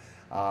shot.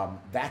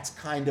 That's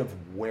kind of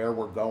where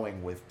we're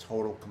going with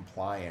total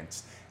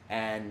compliance.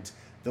 And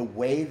the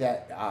way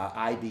that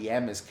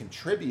IBM is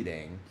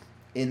contributing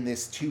in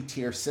this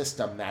two-tier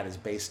system that is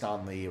based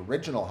on the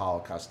original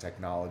Holocaust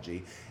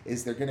technology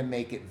is they're going to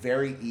make it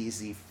very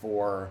easy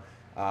for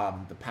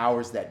the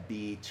powers that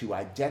be to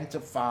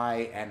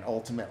identify and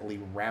ultimately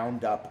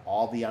round up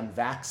all the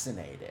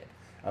unvaccinated.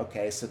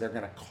 Okay, so they're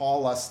going to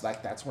call us,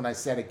 like, that's when I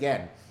said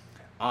again,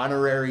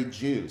 honorary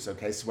Jews.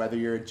 Okay, so whether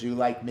you're a Jew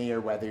like me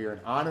or whether you're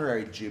an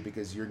honorary Jew,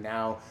 because you're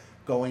now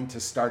going to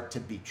start to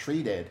be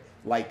treated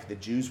like the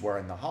Jews were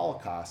in the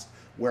Holocaust,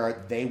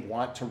 where they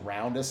want to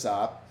round us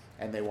up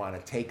and they want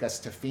to take us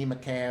to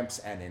FEMA camps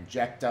and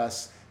inject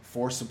us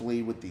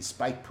forcibly with these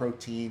spike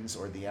proteins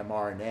or the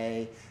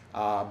mRNA.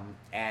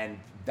 And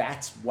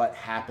that's what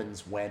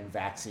happens when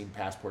vaccine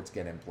passports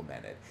get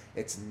implemented.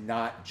 It's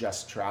not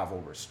just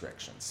travel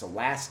restrictions. So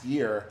last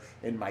year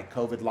in my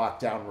COVID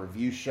lockdown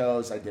review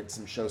shows, I did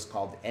some shows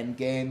called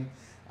Endgame,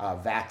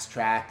 Vax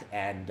Track,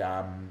 and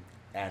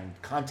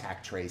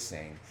contact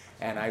tracing.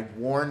 And I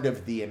warned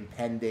of the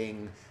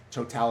impending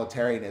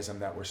totalitarianism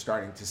that we're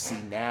starting to see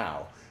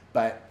now.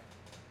 But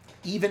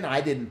even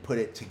I didn't put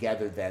it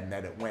together then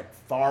that it went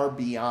far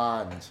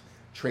beyond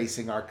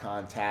tracing our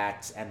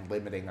contacts and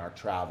limiting our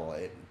travel.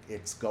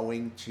 It's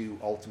going to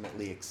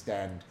ultimately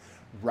extend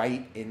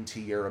right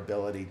into your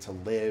ability to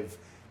live,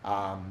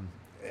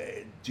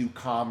 do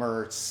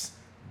commerce,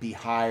 be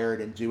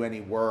hired and do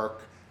any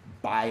work,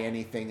 buy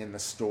anything in the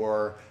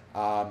store.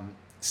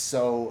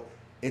 So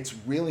it's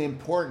really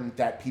important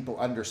that people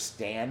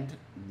understand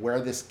where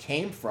this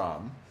came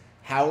from,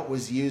 how it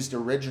was used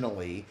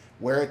originally,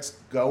 where it's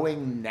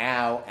going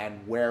now, and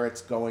where it's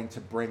going to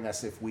bring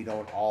us if we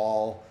don't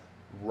all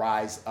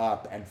rise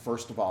up and,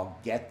 first of all,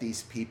 get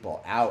these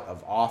people out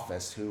of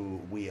office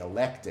who we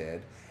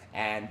elected,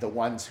 and the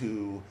ones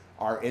who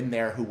are in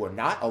there who were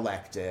not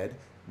elected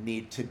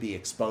need to be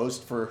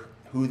exposed for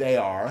who they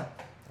are.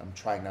 I'm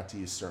trying not to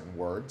use certain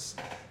words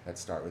that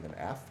start with an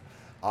F.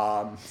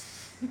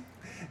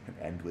 And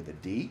end with a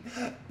D,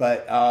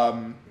 but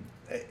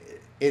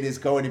it is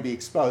going to be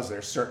exposed.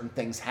 There's certain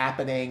things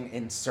happening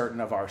in certain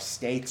of our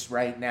states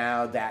right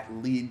now that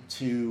lead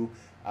to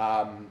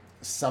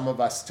some of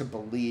us to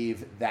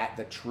believe that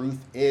the truth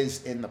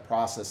is in the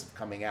process of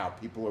coming out.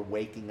 People are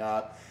waking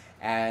up,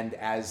 and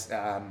as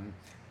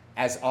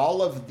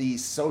all of the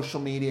social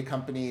media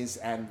companies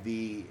and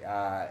the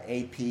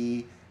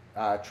AP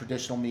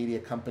traditional media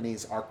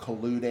companies are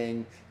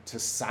colluding to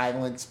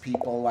silence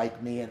people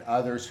like me and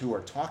others who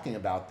are talking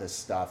about this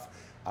stuff,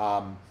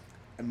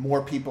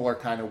 more people are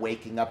kind of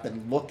waking up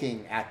and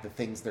looking at the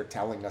things they're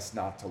telling us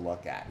not to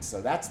look at.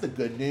 So that's the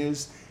good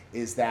news,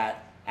 is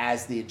that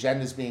as the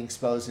agenda is being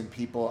exposed and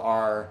people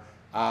are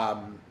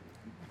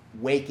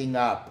waking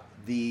up,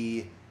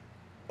 the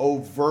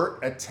overt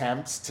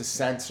attempts to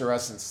censor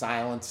us and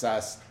silence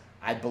us,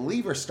 I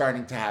believe, are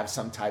starting to have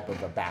some type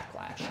of a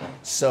backlash.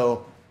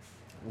 So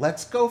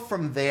let's go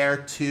from there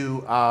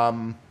to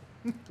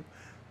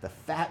the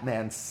Fat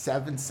Man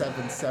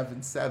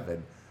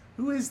 7777.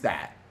 Who is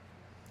that?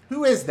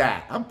 Who is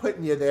that? I'm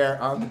putting you there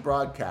on the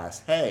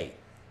broadcast. Hey,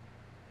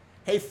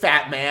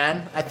 Fat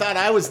Man. I thought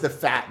I was the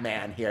Fat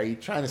Man here. Are you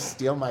trying to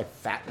steal my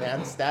Fat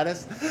Man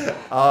status?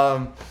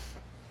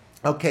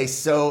 Okay,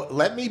 so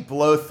let me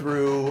blow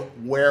through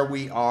where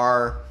we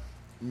are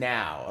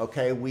now.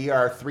 Okay, we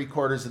are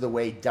 3/4 of the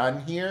way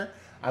done here.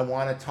 I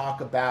want to talk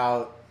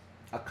about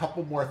a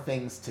couple more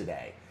things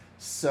today.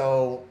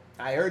 So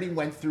I already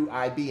went through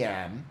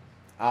IBM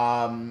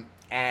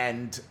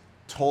and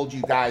told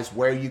you guys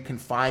where you can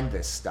find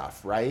this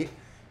stuff, right?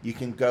 You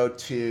can go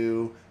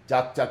to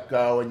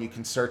DuckDuckGo and you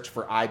can search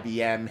for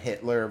IBM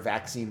Hitler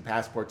vaccine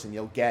passports and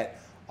you'll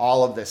get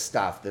all of this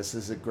stuff. This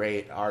is a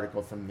great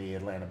article from the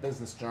Atlanta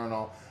Business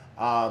Journal.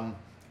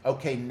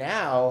 Okay,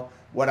 now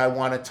what I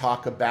want to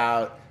talk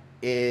about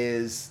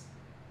is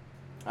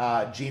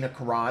Gina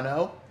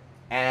Carano,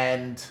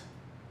 and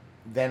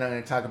then I'm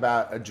going to talk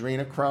about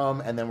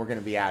adrenochrome, and then we're going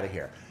to be out of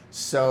here.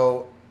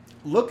 So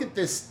look at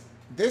this.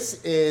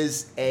 This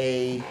is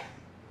a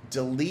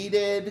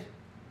deleted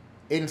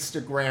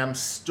Instagram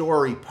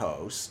story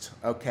post,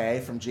 okay,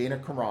 from Gina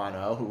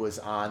Carano, who was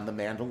on The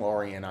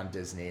Mandalorian on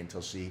Disney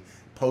until she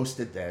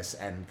posted this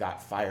and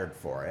got fired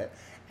for it.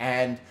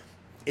 And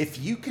if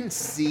you can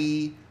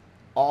see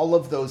all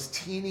of those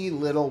teeny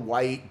little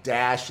white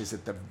dashes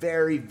at the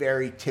very,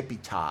 very tippy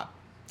top,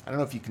 I don't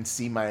know if you can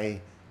see my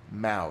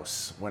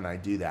mouse when I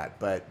do that,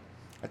 but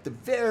at the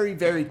very,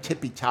 very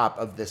tippy top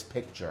of this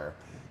picture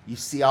You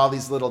see all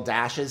these little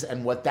dashes,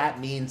 and what that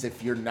means,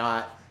 if you're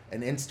not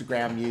an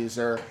Instagram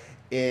user,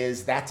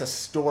 is that's a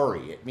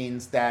story. It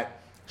means that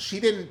she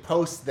didn't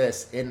post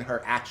this in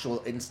her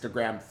actual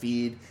Instagram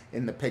feed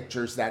in the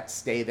pictures that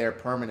stay there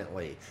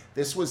permanently.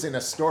 This was in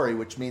a story,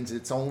 which means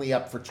it's only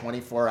up for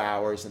 24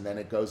 hours and then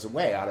it goes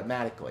away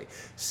automatically.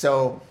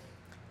 So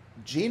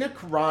Gina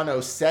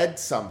Carano said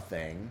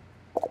something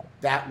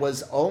that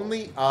was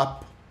only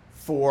up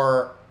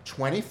for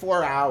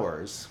 24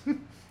 hours,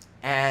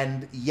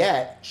 and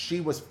yet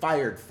she was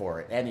fired for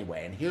it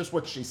anyway. And here's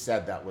what she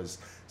said that was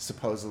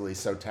supposedly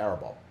so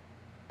terrible.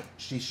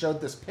 She showed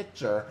this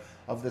picture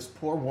of this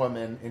poor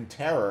woman in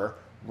terror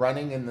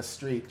running in the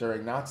street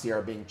during Nazi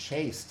era, being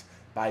chased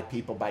by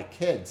people, by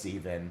kids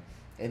even,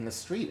 in the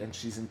street, and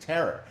she's in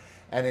terror.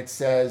 And it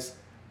says,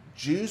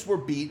 Jews were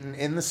beaten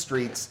in the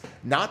streets,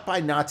 not by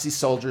Nazi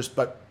soldiers,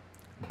 but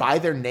by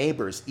their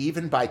neighbors,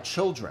 even by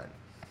children.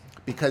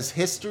 Because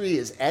history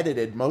is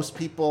edited, most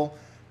people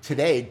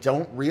today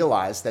don't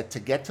realize that to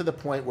get to the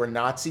point where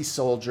Nazi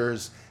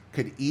soldiers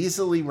could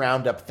easily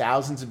round up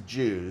thousands of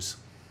Jews,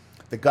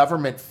 the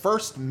government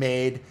first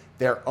made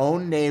their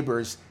own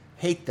neighbors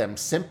hate them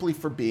simply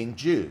for being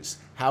Jews.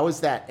 How is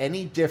that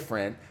any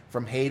different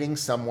from hating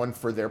someone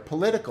for their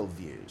political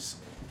views?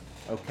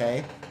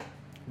 Okay?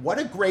 What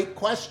a great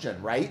question,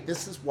 right?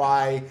 This is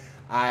why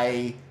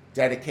I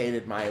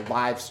dedicated my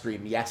live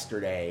stream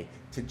yesterday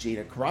to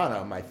Gina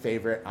Carano, my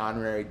favorite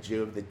honorary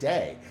Jew of the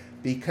day,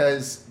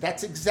 because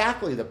that's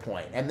exactly the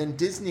point. And then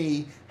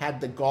Disney had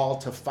the gall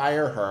to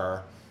fire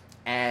her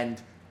and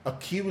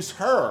accuse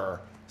her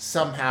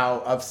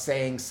somehow of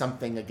saying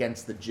something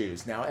against the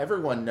Jews. Now,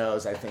 everyone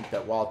knows, I think,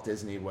 that Walt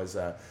Disney was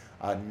a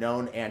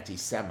known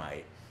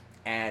anti-Semite.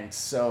 And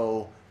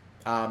so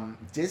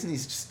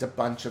Disney's just a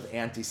bunch of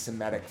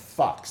anti-Semitic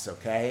fucks,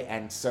 okay?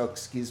 And so,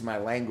 excuse my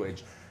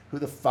language, who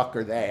the fuck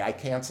are they? I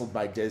canceled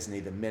my Disney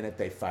the minute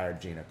they fired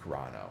Gina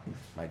Carano,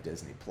 my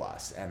Disney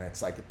Plus. And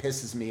it's like, it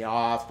pisses me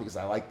off because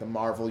I like the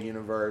Marvel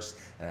universe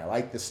and I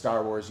like the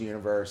Star Wars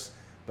universe,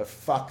 but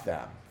fuck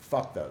them.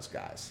 Fuck those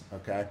guys,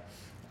 okay?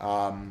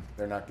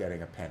 They're not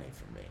getting a penny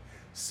from me.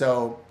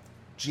 So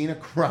Gina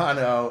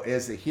Carano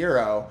is a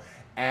hero,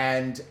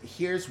 and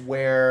here's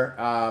where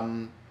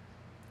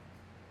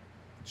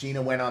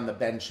Gina went on the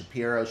Ben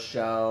Shapiro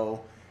show,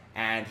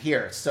 and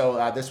here,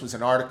 so this was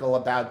an article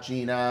about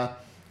Gina,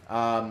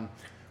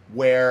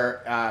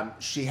 where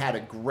she had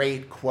a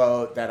great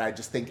quote that I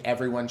just think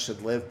everyone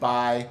should live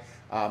by.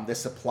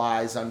 This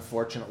applies,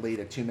 unfortunately,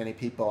 to too many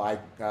people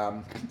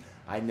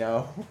I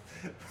know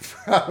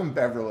from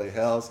Beverly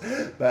Hills.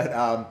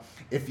 But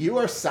if you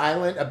are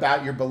silent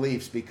about your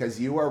beliefs because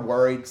you are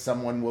worried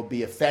someone will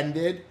be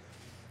offended,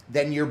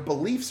 then your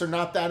beliefs are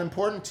not that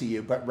important to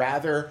you, but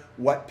rather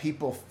what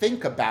people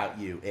think about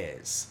you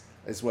is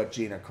what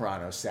Gina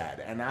Carano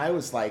said. And I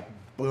was like,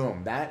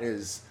 boom, that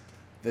is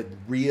the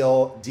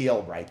real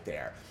deal right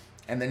there.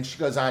 And then she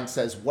goes on and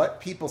says, what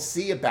people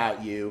see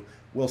about you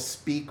will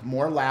speak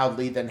more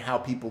loudly than how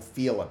people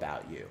feel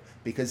about you.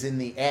 Because in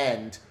the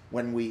end,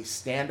 when we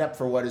stand up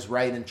for what is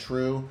right and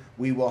true,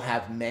 we will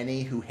have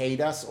many who hate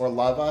us or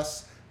love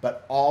us,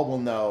 but all will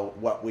know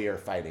what we are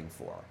fighting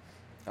for.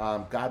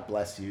 God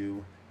bless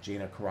you,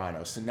 Gina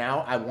Carano. So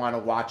now I want to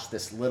watch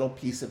this little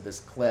piece of this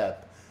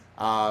clip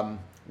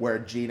where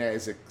Gina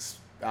is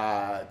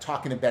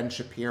talking to Ben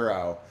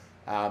Shapiro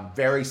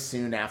very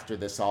soon after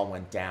this all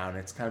went down.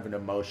 It's kind of an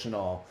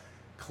emotional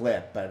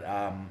clip, but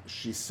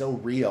she's so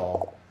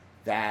real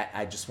that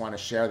I just want to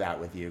share that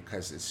with you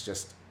because it's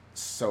just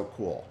so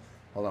cool.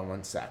 Hold on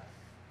one sec.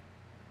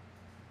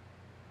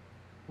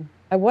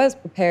 I was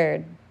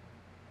prepared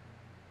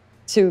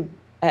to,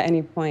 at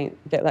any point,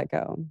 get let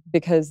go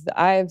because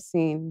I've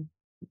seen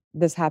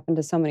this happen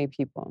to so many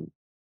people.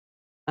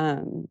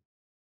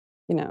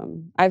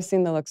 I've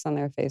seen the looks on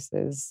their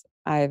faces.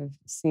 I've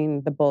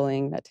seen the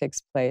bullying that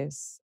takes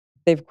place.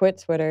 They've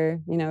quit Twitter,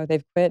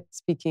 they've quit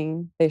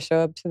speaking. They show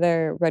up to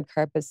their red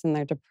carpets and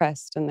they're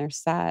depressed and they're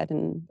sad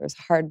and there's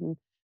hardened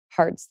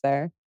hearts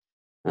there.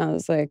 And I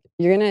was like,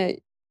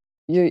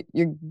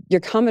 you're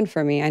coming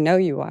for me. I know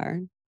you are.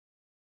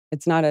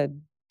 It's not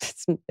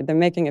they're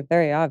making it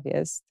very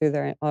obvious through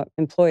their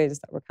employees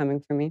that were coming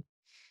for me.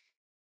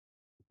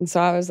 And so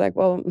I was like,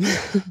 well,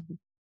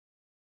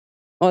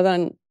 well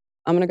then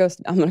I'm going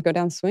to go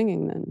down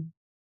swinging then.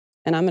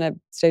 And I'm going to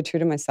stay true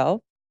to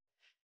myself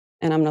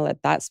and I'm going to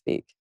let that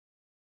speak.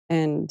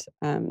 And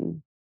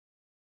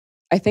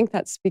I think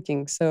that's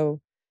speaking.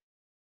 So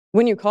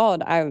when you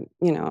called,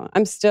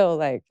 I'm still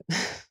like,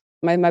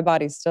 my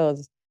body still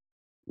is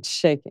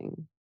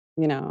shaking,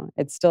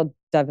 it's still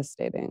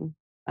devastating.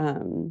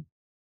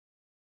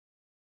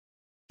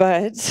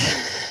 But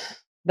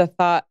the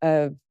thought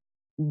of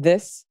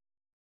this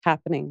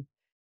happening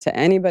to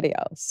anybody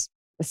else,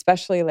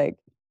 especially like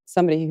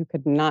somebody who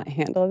could not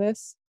handle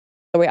this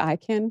the way I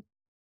can,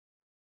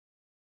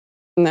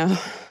 no,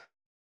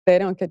 they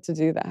don't get to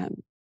do that.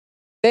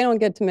 They don't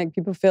get to make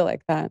people feel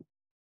like that.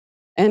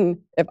 And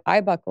if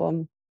I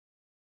buckle,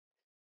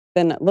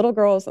 then little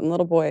girls and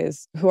little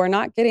boys who are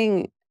not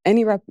getting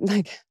they're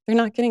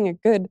not getting a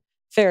good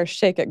fair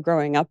shake at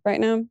growing up right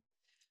now.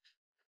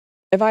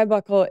 If I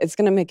buckle, it's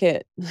going to make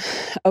it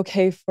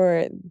okay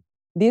for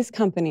these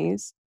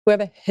companies who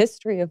have a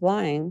history of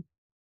lying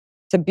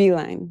to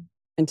beeline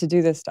and to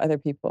do this to other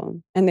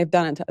people. And they've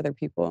done it to other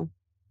people.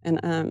 And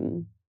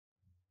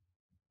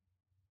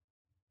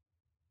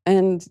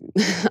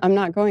I'm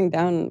not going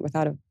down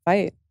without a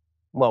fight.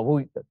 Well,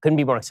 we couldn't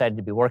be more excited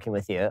to be working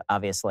with you,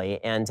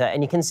 obviously. And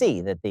you can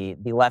see that the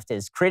left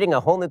is creating a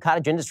whole new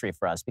cottage industry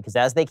for us, because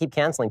as they keep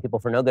canceling people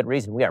for no good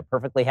reason, we are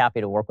perfectly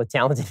happy to work with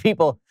talented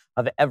people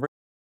of every.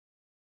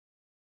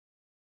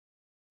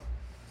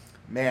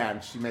 Man,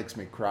 she makes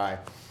me cry.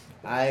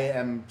 I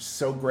am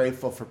so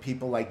grateful for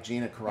people like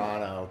Gina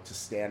Carano to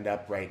stand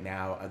up right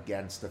now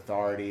against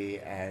authority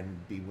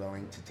and be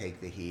willing to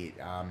take the heat.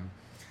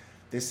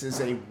 This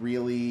is a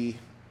really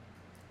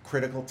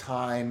critical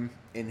time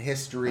in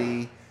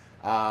history.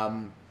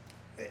 Um,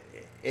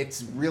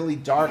 it's really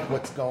dark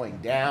what's going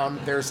down.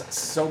 There's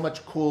so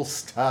much cool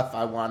stuff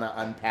I want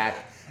to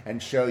unpack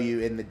and show you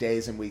in the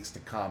days and weeks to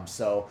come.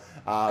 So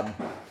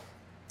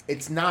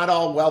it's not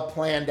all well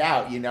planned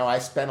out. You know, I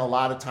spent a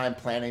lot of time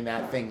planning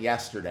that thing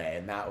yesterday,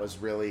 and that was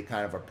really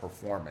kind of a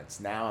performance.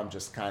 Now I'm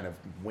just kind of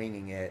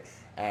winging it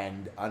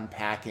and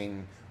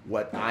unpacking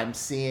what I'm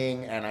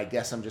seeing, and I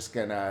guess I'm just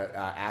gonna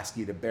ask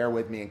you to bear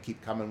with me and keep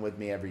coming with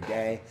me every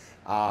day.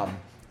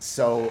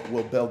 So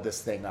we'll build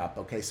this thing up.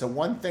 Okay, so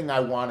one thing I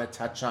want to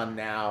touch on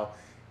now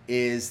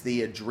is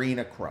the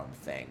adrenochrome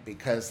thing,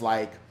 because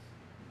like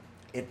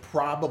it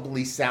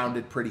probably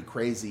sounded pretty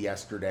crazy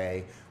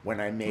yesterday when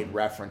I made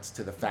reference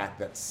to the fact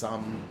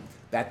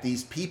that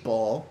these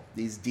people,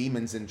 these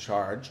demons in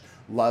charge,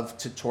 love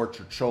to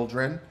torture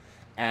children,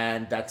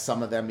 and that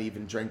some of them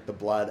even drink the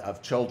blood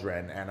of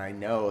children. And I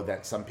know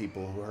that some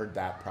people who heard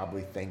that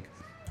probably think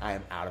I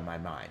am out of my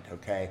mind,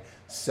 okay?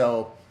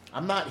 So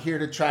I'm not here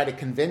to try to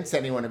convince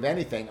anyone of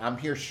anything. I'm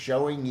here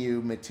showing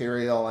you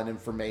material and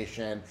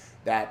information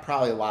that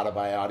probably a lot of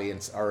my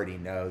audience already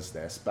knows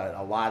this, but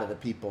a lot of the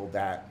people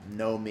that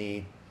know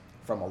me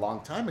from a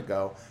long time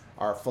ago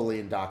are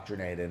fully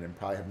indoctrinated and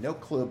probably have no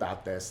clue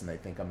about this, and they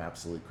think I'm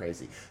absolutely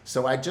crazy.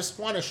 So I just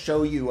want to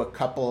show you a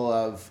couple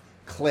of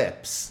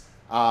clips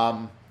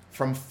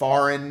from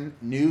foreign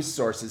news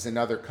sources in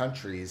other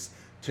countries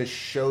to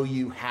show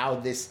you how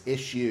this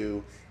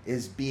issue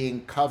is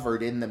being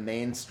covered in the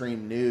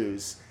mainstream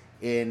news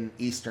in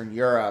Eastern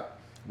Europe,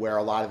 where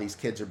a lot of these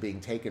kids are being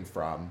taken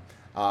from.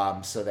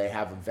 So they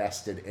have a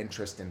vested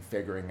interest in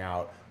figuring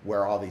out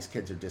where all these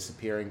kids are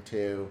disappearing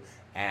to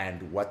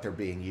and what they're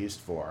being used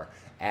for.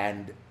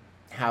 And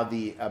how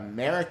the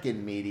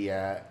American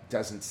media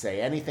doesn't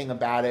say anything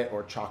about it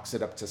or chalks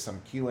it up to some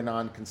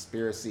QAnon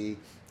conspiracy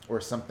or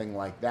something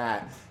like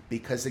that.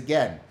 Because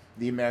again,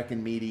 the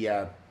American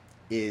media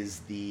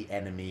is the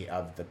enemy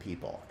of the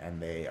people,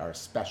 and they are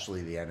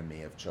especially the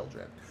enemy of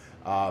children.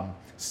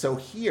 So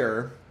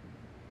here,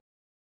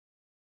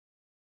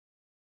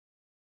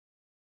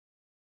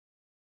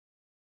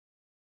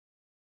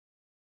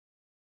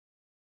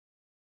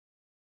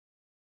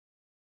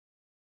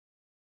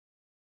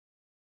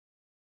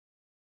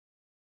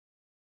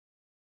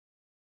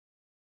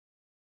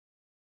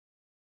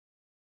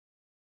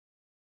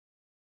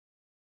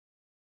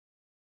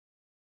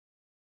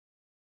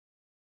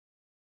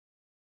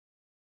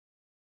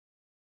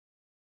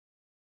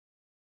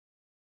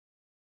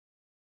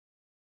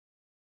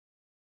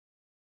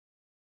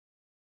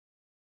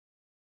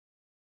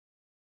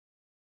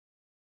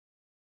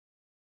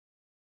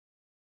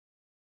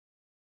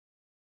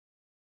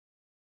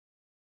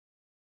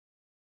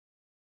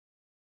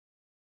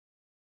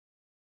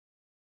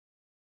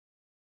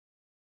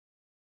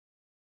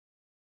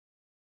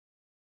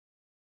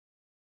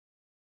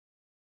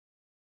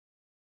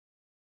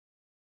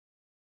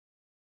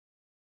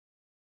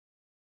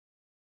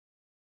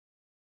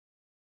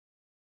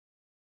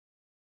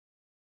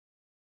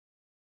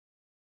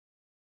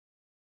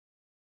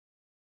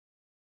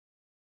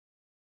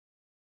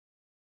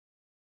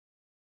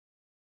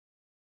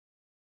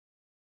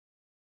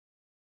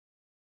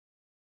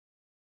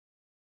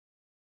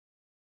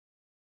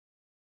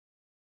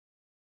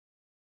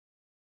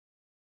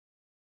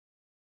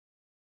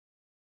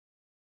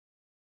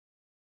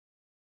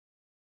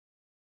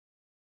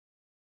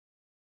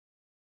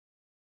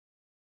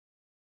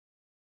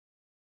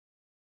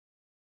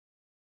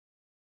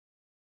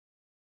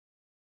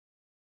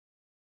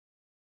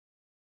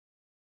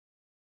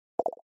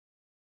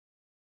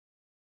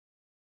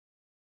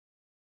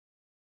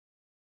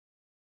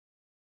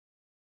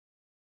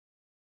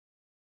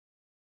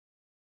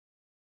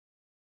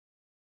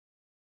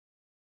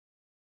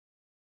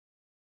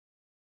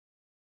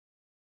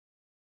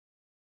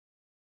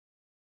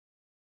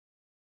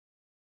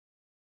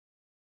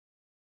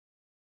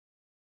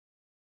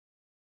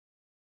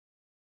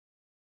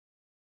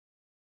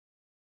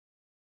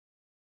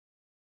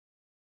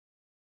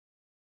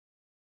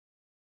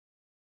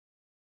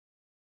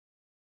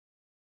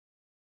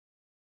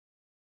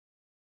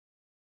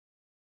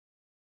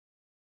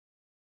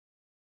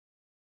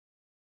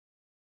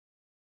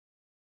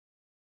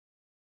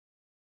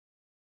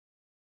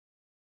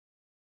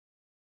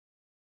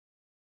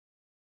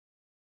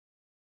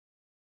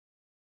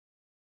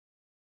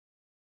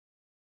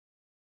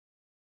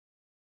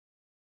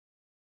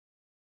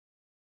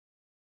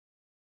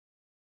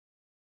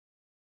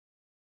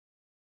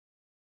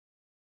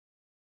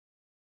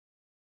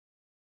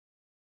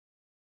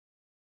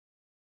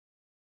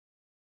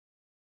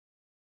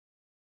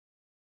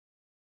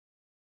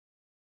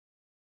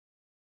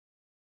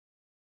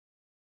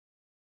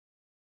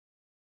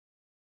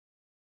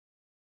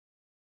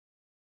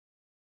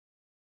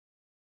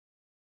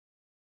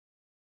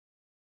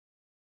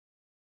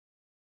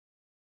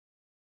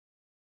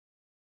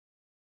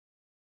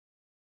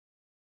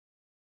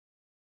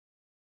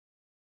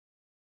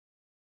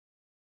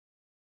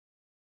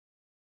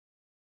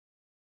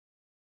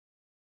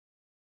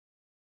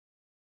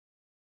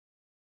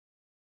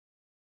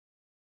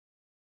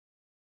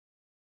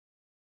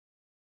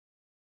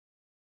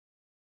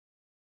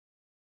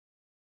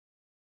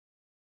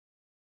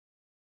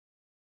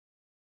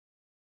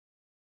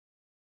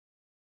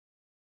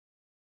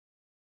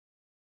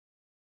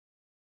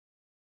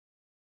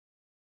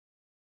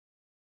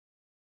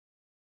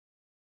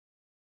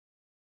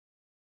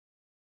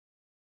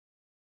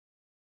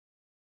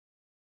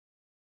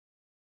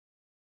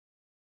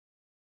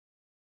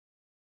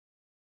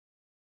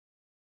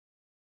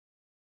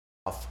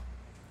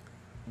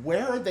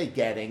 where are they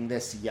getting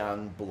this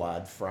young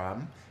blood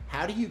from?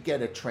 How do you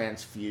get a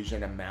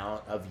transfusion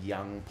amount of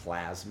young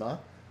plasma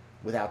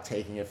without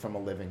taking it from a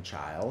living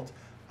child?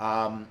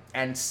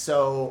 And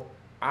so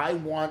I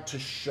want to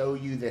show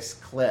you this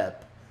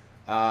clip.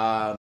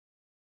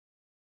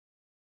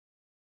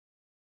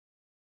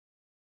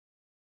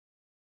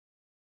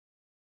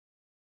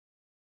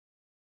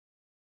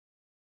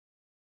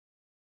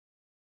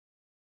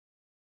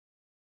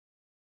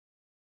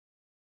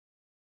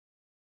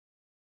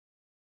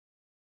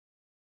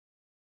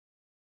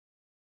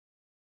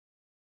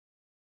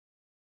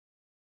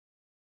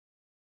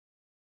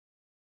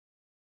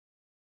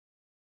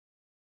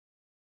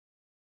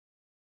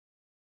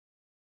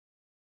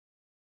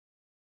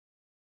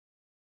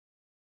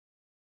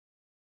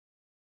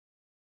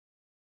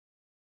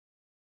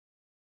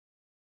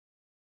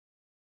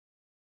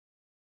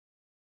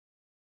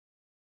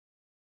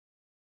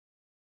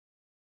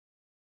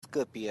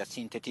 Scăpie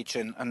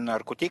sinteticen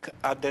narcotic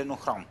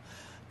adenochrom.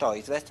 To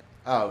izvest?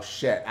 Oh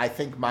shit, I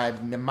think my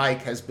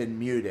mic has been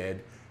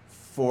muted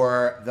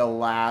for the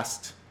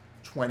last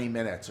 20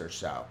 minutes or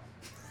so.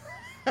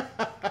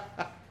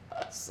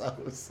 So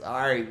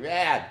sorry,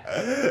 man.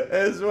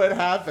 This is what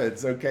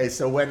happens. Okay,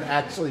 so when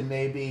actually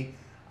maybe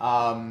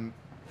I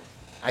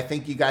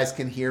think you guys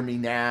can hear me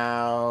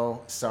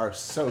now. So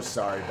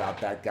sorry about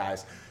that,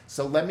 guys.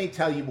 So let me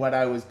tell you what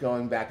I was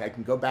going back. I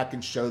can go back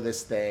and show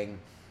this thing.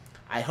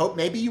 I hope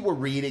maybe you were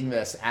reading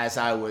this as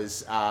I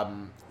was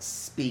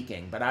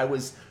speaking, but I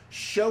was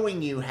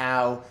showing you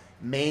how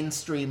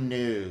mainstream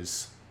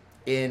news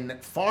in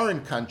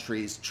foreign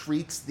countries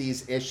treats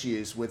these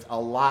issues with a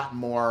lot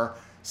more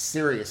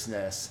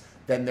seriousness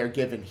than they're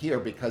given here,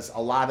 because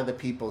a lot of the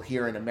people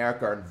here in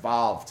America are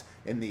involved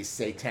in these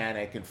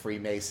satanic and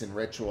Freemason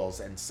rituals,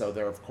 and so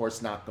they're of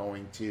course not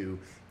going to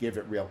give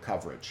it real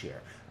coverage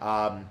here.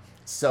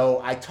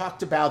 So I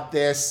talked about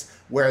this,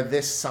 where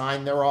this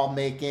sign they're all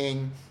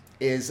making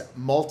is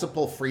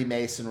multiple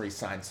Freemasonry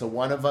signs. So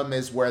one of them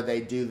is where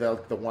they do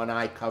the one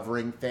eye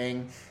covering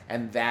thing,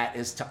 and that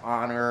is to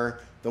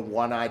honor the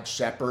one-eyed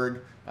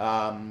shepherd.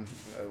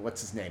 What's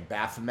his name?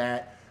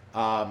 Baphomet.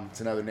 It's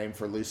another name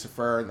for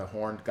Lucifer and the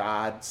horned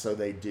god. So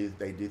they do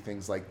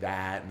things like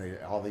that, and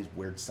all these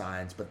weird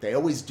signs. But they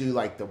always do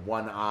like the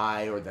one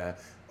eye or the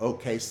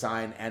okay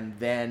sign, and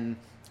then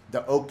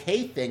the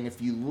okay thing,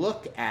 if you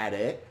look at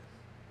it,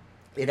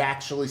 it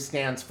actually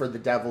stands for the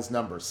devil's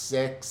number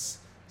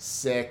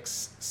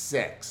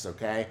 666,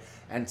 okay?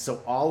 And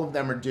so all of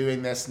them are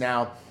doing this.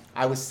 Now,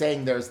 I was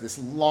saying there's this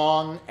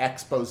long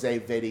expose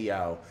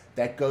video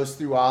that goes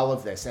through all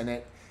of this,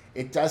 and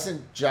it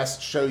doesn't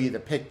just show you the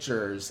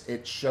pictures,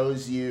 it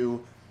shows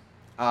you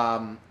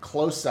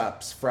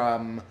close-ups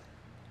from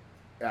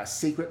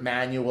secret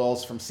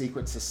manuals from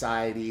secret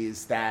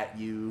societies, that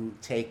you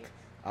take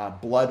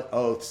blood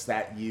oaths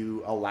that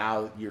you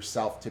allow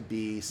yourself to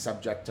be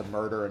subject to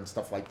murder and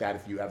stuff like that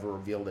if you ever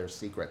reveal their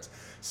secrets.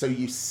 So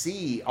you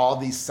see all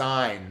these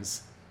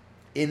signs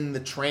in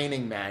the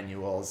training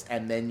manuals,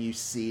 and then you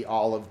see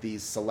all of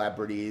these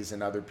celebrities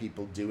and other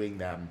people doing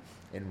them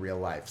in real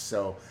life.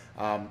 So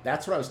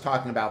that's what I was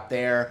talking about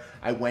there.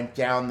 I went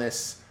down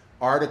this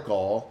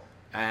article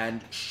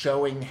and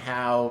showing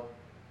how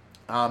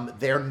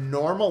they're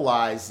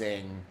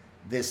normalizing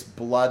this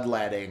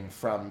bloodletting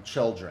from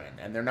children,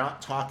 and they're not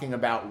talking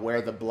about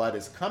where the blood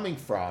is coming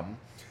from,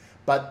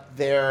 but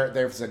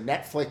there's a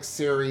Netflix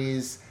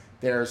series,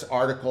 there's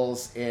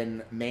articles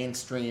in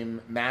mainstream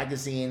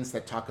magazines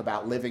that talk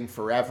about living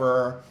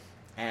forever,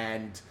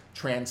 and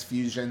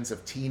transfusions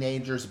of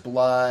teenagers'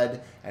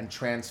 blood, and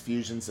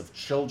transfusions of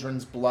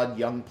children's blood,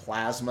 young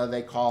plasma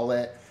they call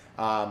it.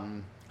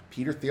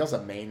 Peter Thiel's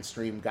a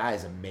mainstream guy,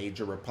 he's a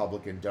major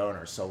Republican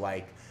donor, so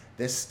like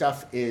this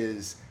stuff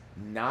is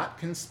not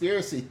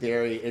conspiracy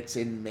theory. It's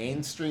in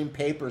mainstream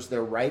papers.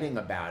 They're writing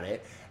about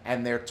it,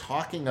 and they're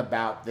talking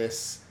about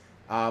this.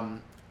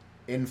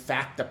 In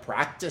fact, the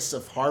practice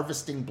of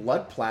harvesting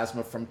blood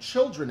plasma from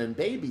children and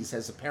babies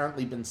has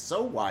apparently been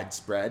so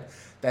widespread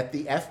that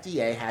the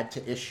FDA had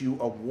to issue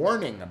a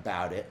warning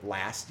about it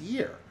last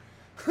year.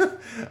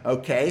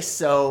 Okay,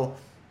 so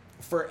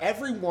for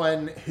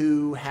everyone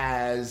who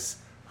has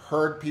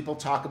heard people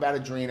talk about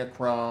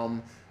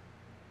adrenochrome,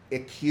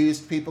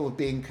 accused people of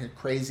being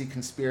crazy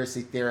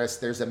conspiracy theorists,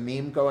 there's a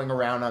meme going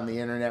around on the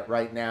internet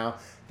right now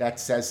that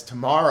says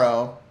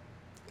tomorrow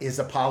is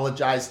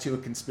Apologize to a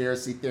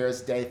Conspiracy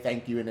Theorist Day.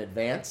 Thank you in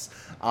advance.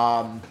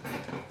 I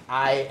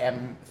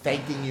am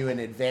thanking you in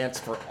advance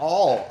for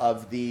all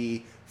of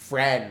the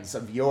friends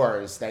of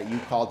yours that you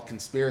called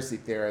conspiracy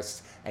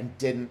theorists and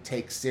didn't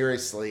take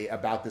seriously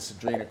about this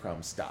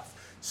adrenochrome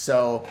stuff.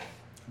 So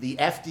the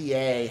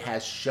FDA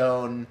has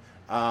shown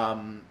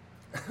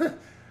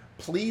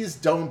please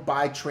don't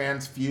buy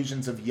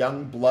transfusions of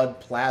young blood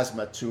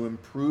plasma to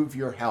improve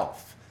your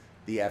health,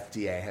 the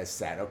FDA has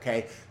said,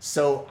 okay?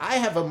 So I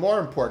have a more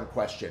important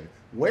question.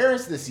 Where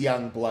is this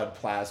young blood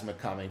plasma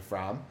coming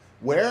from?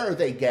 Where are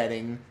they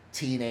getting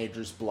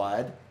teenagers'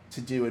 blood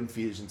to do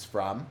infusions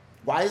from?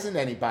 Why isn't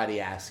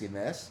anybody asking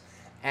this?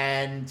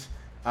 And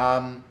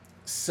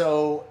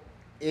so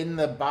in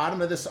the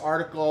bottom of this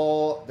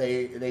article,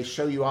 they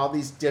show you all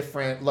these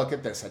different, look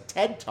at this, a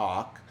TED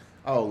Talk.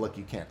 Oh, look,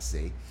 you can't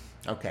see.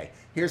 Okay,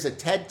 here's a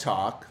TED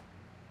Talk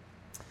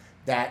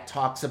that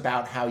talks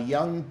about how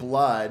young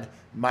blood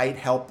might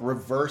help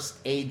reverse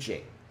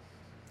aging.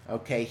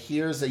 Okay,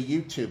 here's a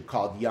YouTube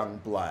called Young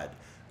Blood.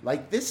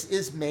 Like, this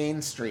is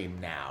mainstream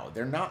now.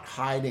 They're not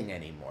hiding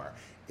anymore.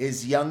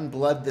 Is young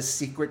blood the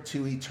secret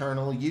to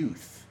eternal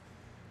youth?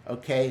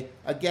 Okay,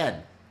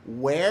 again,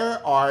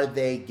 where are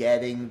they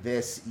getting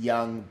this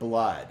young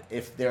blood?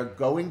 If they're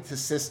going to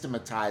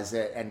systematize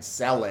it and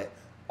sell it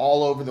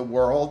all over the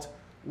world,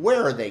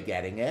 where are they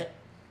getting it?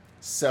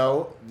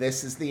 So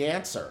this is the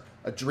answer.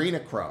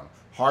 Adrenochrome,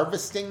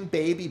 harvesting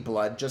baby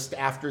blood just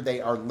after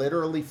they are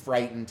literally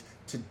frightened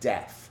to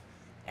death.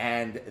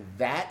 And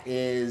that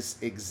is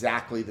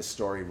exactly the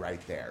story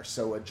right there.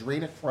 So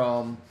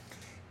adrenochrome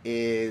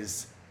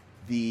is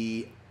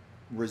the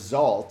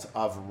result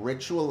of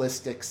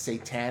ritualistic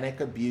satanic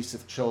abuse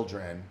of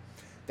children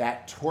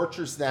that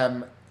tortures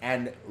them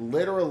and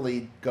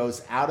literally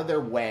goes out of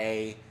their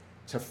way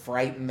to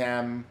frighten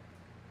them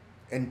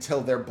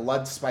until their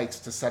blood spikes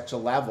to such a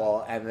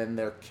level, and then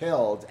they're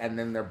killed, and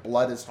then their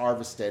blood is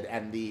harvested,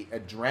 and the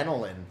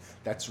adrenaline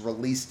that's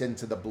released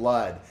into the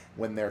blood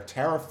when they're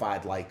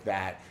terrified like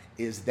that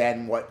is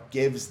then what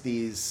gives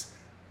these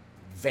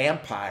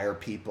vampire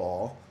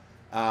people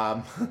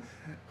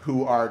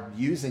who are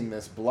using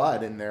this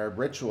blood in their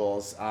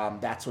rituals,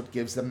 that's what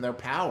gives them their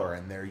power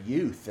and their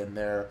youth and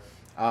their...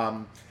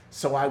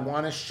 so I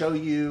want to show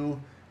you...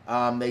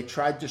 they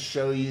tried to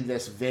show you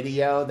this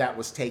video that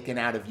was taken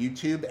out of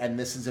YouTube, and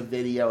this is a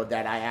video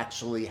that I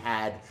actually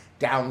had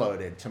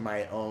downloaded to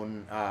my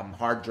own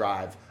hard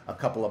drive a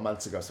couple of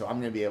months ago. So I'm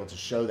going to be able to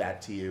show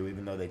that to you,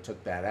 even though they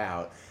took that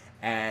out.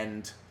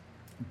 And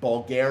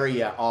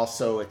Bulgaria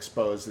also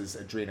exposes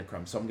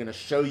adrenochrome. So I'm going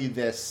to show you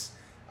this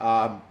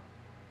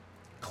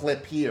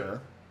clip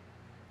here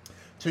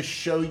to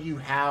show you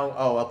how...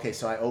 Oh, okay,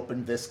 so I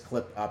opened this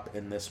clip up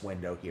in this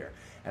window here.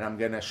 And I'm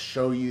going to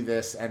show you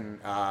this, and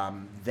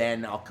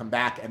then I'll come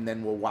back, and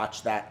then we'll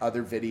watch that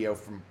other video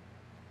from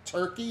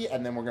Turkey,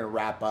 and then we're going to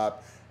wrap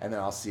up, and then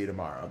I'll see you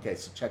tomorrow. Okay,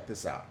 so check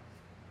this out.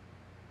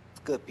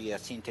 Скъпия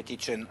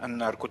синтетичен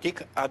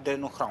наркотик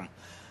аденохром.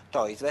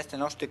 Той е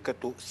известен още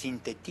като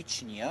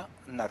синтетичния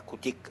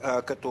наркотик,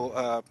 като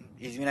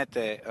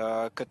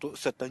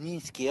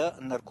сатанинския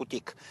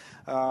наркотик.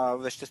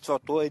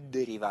 Веществото е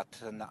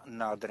дериват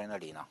на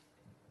адреналина.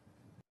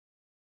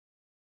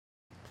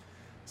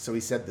 So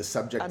he said the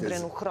subject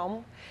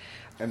Adrenochrome.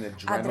 is an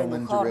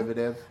adrenaline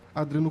derivative.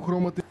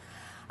 Адренохромът е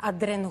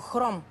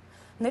Адренохром.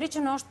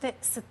 Наричан още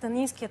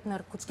сатанинският It's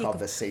наркотик. called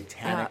the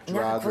satanic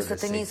drug or някаква the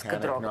сатанинска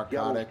satanic дрога.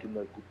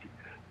 narcotic.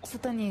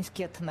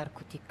 Сатанинският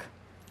наркотик.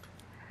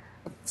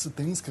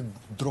 сатанинска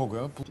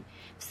дрога.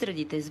 В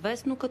средите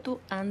известно като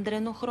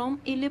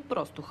андренохром или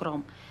просто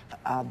хром.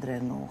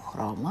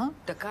 Адренохрома.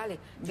 Така ли?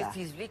 Би се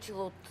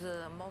извличала от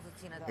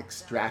мозъци на...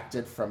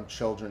 Extracted from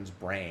children's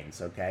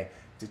brains, okay?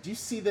 Did you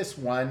see this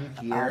one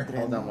here?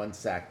 Hold on one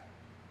sec.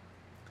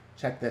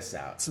 Check this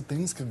out.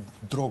 Сатанинска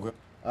дрога.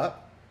 Oh,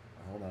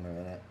 hold on a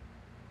minute.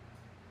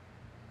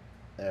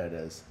 There it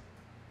is.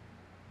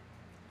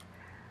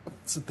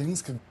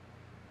 Сатанинска...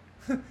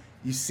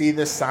 You see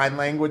the sign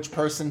language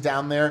person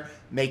down there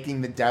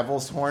making the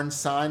devil's horn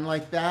sign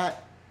like that?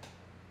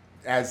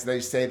 As they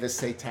say, the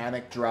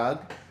satanic drug.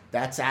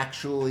 That's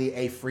actually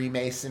a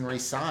Freemasonry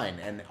sign.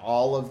 And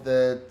all of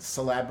the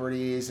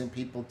celebrities and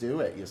people do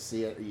it. You'll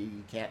see it.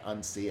 You can't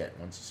unsee it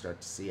once you start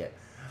to see it.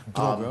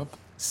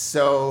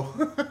 So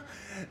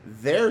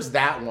there's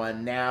that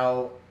one.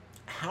 Now,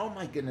 how am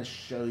I going to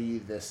show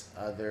you this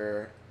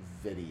other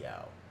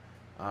video?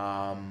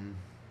 Hold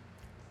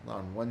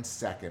on one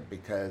second,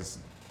 because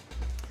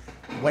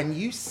when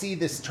you see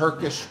this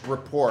Turkish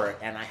report,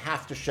 and I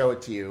have to show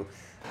it to you,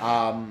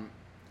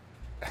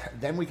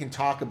 then we can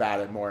talk about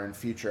it more in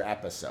future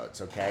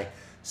episodes, okay?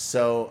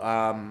 So,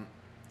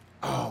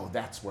 oh,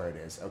 that's where it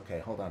is. Okay,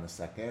 hold on a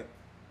second.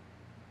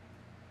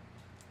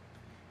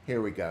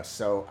 Here we go.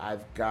 So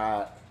I've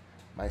got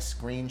my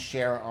screen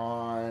share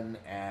on,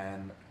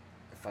 and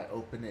if I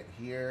open it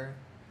here,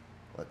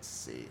 let's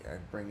see, I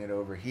bring it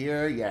over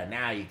here. Yeah,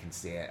 now you can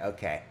see it.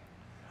 Okay.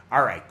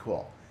 All right,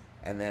 cool.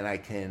 And then I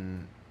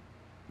can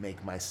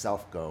make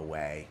myself go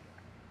away.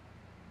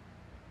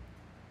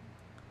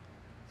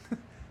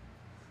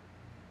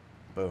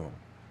 Boom.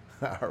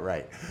 All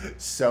right.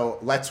 So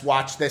let's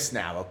watch this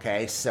now,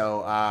 okay?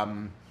 So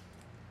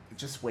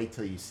just wait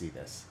till you see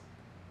this.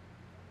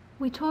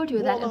 We told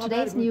you that in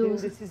today's news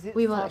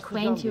we will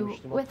acquaint you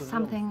with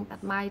something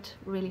that might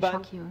really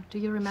shock you. Do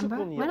you remember?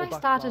 When I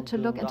started to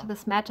look into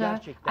this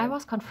matter, I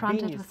was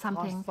confronted with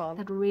something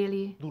that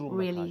really,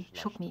 really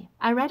shook me.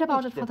 I read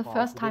about it for the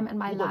first time in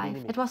my life.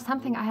 It was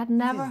something I had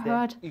never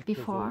heard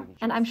before,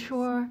 and I'm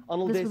sure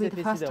this will be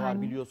the first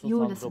time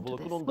you listen to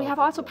this. We have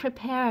also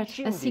prepared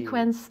a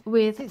sequence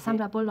with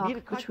Sandra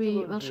Bullock, which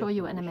we will show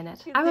you in a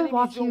minute. I will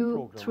walk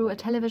you through a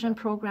television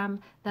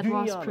program that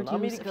was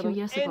produced a few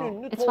years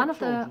ago. It's one of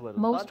the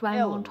most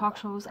well-known talk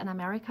shows in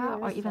America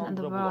or even in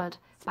the world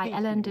by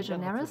Ellen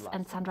DeGeneres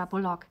and Sandra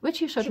Bullock,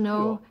 which you should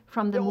know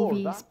from the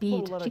movie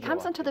Speed. She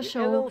comes into the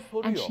show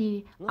and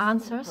she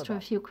answers to a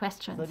few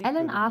questions.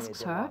 Ellen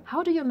asks her,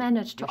 how do you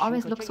manage to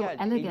always look so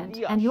elegant?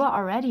 And you are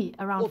already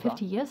around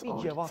 50 years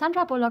old.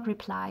 Sandra Bullock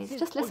replies,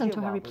 just listen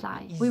to her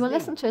reply. We will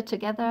listen to it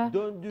together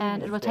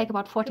and it will take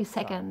about 40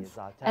 seconds.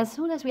 As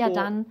soon as we are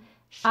done,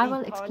 I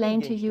will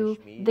explain to you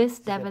this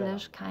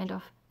devilish kind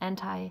of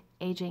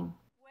anti-aging.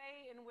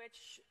 Way in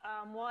which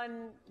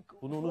one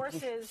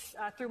forces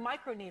through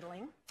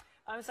microneedling.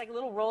 It's like a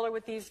little roller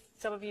with these,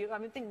 some of you, I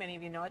think many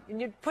of you know it,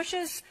 and it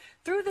pushes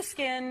through the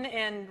skin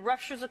and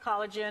ruptures the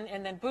collagen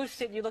and then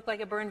boosts it. You look like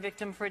a burn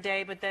victim for a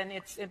day, but then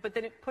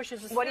it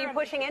pushes the serum. What are you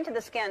pushing into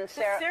the skin,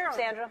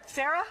 Sandra?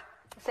 Sarah?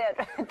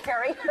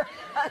 Carrie?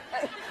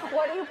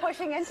 What are you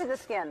pushing into the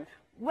skin?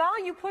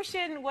 Well, you push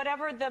in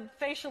whatever the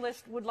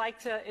facialist would like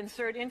to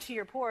insert into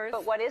your pores.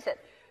 But what is it?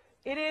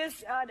 It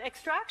is an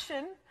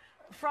extraction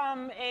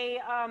from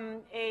a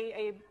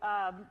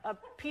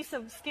piece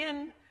of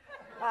skin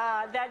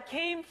that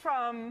came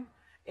from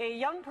a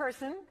young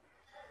person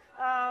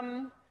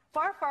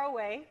far, far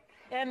away,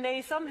 and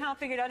they somehow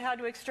figured out how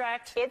to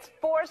extract. It's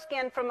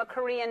foreskin from a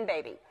Korean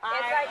baby.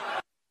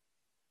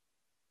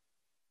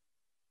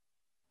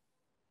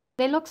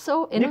 They look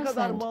so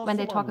innocent when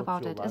they talk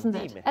about it, isn't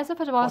it? As if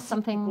it was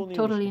something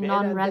totally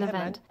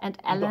non-relevant. And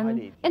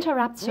Ellen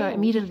interrupts her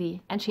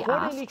immediately and she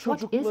asks,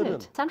 what is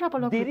it? Sandra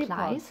Bullock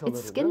replies,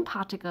 it's skin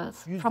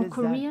particles from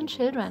Korean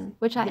children,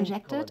 which are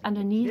injected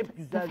underneath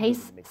the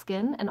face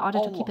skin in order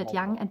to keep it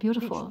young and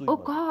beautiful. Oh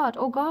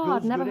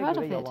God, never heard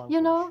of it.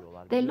 You know,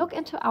 they look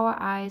into our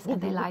eyes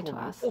and they lie to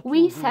us.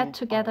 We sat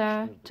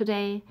together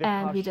today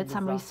and we did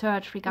some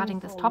research regarding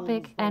this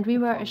topic, and we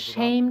were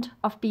ashamed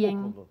of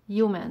being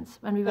humans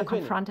when we were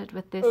confronted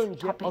with this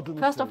topic.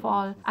 First of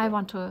all, I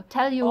want to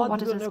tell you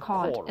what it is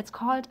called. It's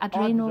called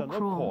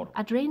adrenochrome.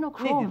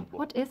 Adrenochrome,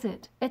 what is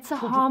it? It's a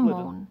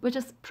hormone which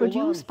is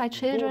produced by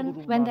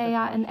children when they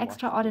are in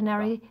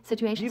extraordinary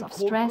situations of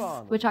stress,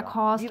 which are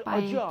caused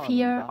by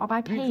fear or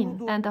by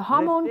pain. And the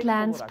hormone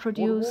glands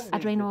produce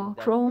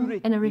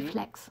adrenochrome in a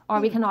reflex. Or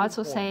we can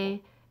also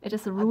say it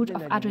is the root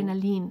of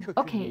adrenaline.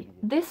 Okay,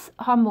 this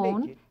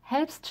hormone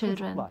helps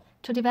children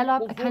to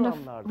develop a kind of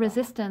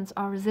resistance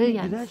or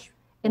resilience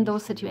in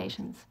those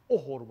situations.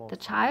 The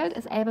child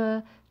is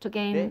able to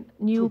gain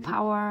new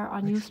power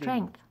or new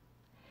strength.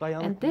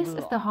 And this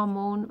is the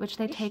hormone which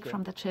they take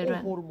from the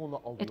children.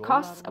 It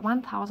costs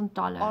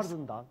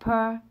 $1,000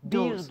 per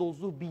dose.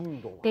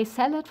 They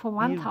sell it for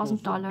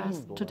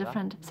 $1,000 to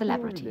different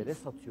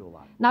celebrities.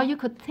 Now you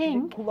could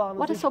think,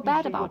 what is so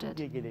bad about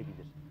it?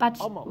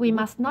 But we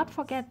must not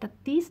forget that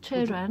these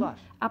children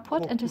are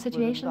put into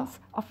situations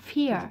of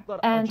fear,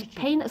 and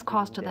pain is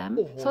caused to them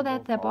so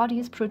that their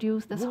bodies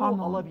produce this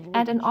hormone.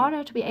 And in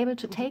order to be able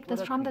to take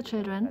this from the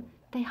children,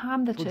 they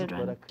harm the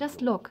children.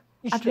 Just look.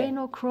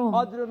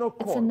 Adrenochrome.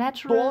 It's a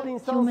natural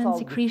human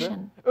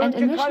secretion. And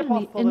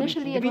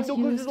initially it was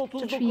used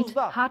to treat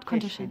heart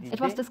conditions.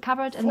 It was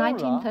discovered in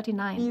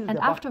 1939. And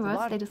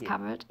afterwards they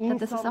discovered that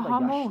this is a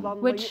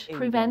hormone which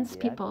prevents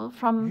people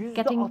from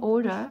getting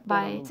older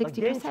by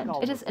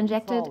 60%. It is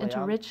injected into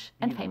rich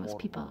and famous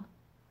people.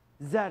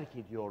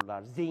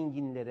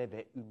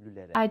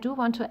 I do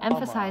want to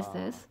emphasize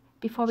this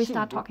before we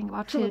start talking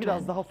about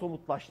children.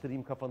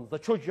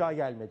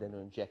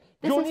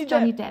 This is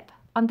Johnny Depp.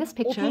 On this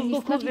picture,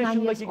 he's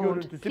 39 years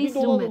old. Please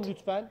zoom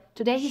it.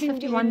 Today he's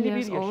 51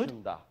 years old,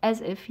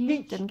 as if he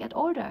didn't get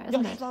older,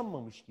 isn't it?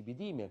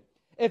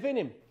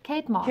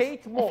 Kate Moss,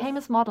 a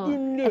famous model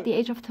at the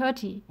age of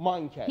 30.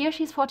 Here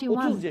she's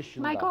 41.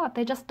 My God,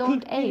 they just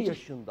don't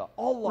age.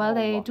 Well,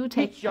 they do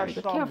take very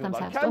good care of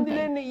themselves, don't they?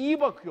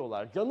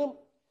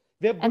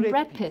 And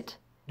Brad Pitt,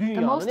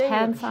 the most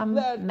handsome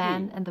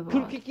man in the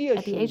world,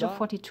 at the age of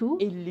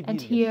 42, and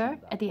here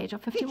at the age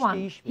of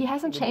 51. He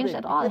hasn't changed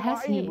at all,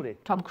 has he?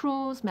 Tom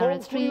Cruise,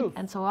 Meryl Streep,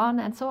 and so on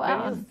and so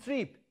on.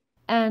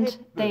 And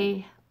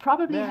they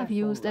probably have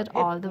used it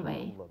all the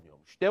way.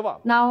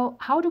 Now,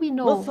 how do we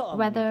know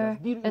whether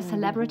a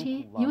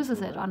celebrity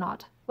uses it or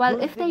not? Well,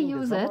 if they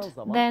use it,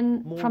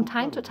 then from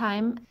time to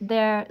time,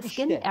 their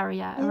skin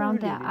area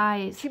around their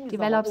eyes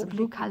develops a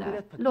blue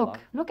color.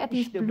 Look at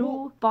these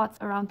blue spots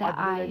around their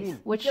eyes,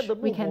 which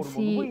we can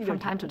see from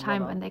time to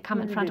time when they come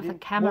in front of the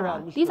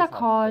camera. These are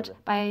called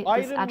by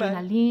this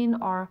adrenaline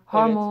or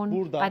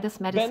hormone, by this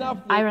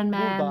medicine. Iron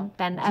Man,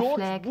 Ben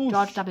Affleck,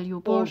 George W.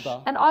 Bush,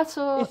 and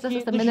also this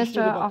is the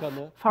Minister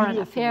of Foreign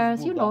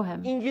Affairs, you know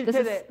him. This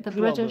is the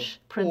British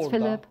Prince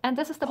Philip, and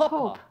this is the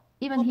Pope.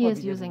 Even he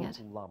is using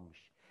it.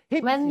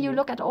 When you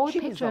look at old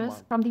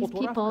pictures from these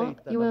people,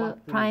 you will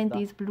find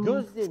these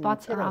blue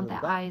spots around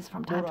their eyes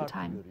from time to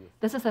time.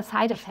 This is a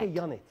side effect,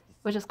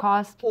 which is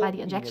caused by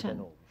the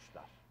injection.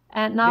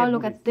 And now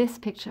look at this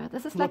picture.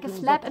 This is like a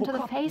slap into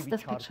the face,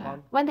 this picture.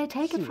 When they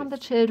take it from the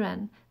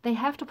children, they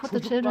have to put the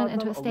children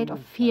into a state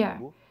of fear.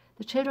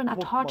 The children are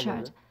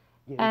tortured.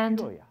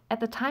 And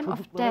at the time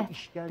of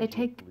death, they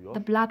take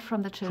the blood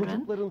from the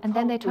children and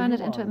then they turn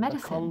it into a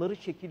medicine.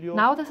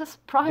 Now this is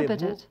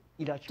prohibited.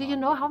 Do you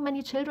know how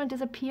many children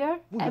disappear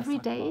every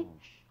day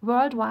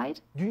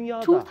worldwide?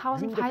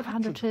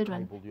 2,500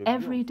 children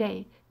every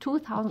day.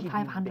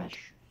 2,500.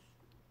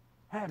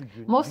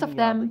 Most of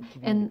them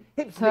in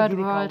third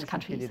world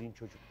countries.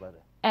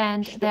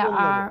 And there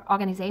are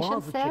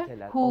organizations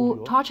there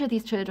who torture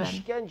these children.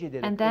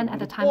 And then at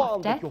the time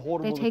of death,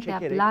 they take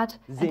their blood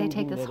and they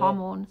take this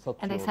hormone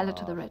and they sell it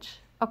to the rich.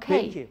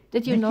 Okay,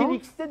 did you know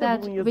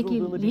that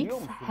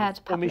WikiLeaks had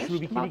published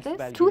about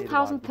this?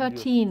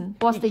 2013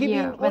 was the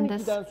year when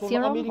this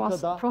serum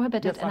was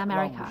prohibited in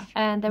America.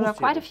 And there were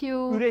quite a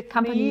few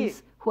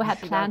companies who had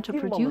planned to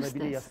produce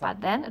this, but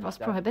then it was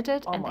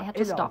prohibited and they had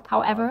to stop.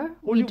 However,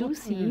 we do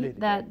see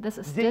that this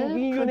is still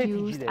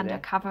produced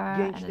undercover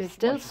and is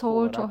still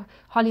sold to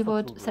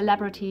Hollywood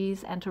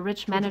celebrities and to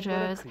rich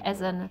managers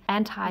as an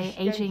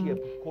anti-aging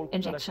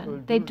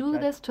injection. They do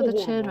this to the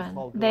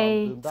children.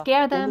 They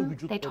scare them,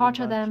 they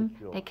torture them,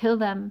 they kill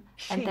them,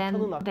 and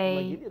then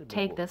they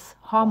take this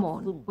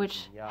hormone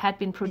which had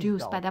been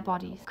produced by their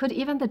bodies. Could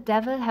even the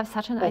devil have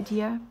such an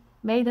idea?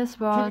 May this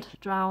world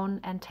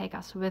drown and take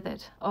us with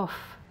it. Oof.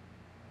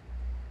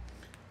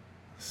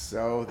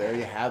 So there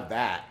you have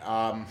that.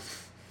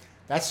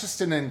 That's just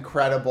an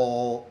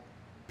incredible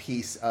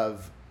piece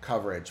of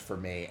coverage for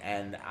me.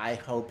 And I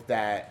hope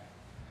that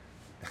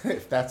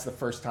if that's the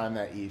first time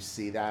that you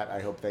see that, I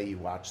hope that you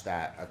watch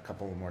that a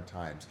couple more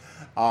times.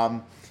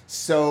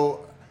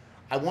 So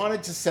I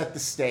wanted to set the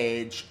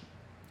stage.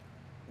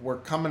 We're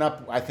coming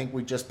up, I think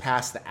we just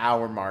passed the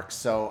hour mark.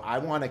 So I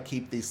want to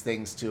keep these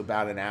things to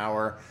about an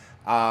hour.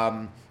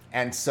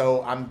 And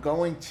so I'm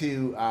going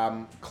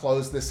to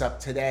close this up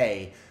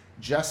today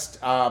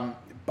just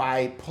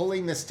by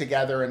pulling this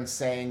together and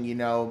saying, you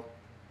know,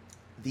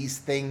 these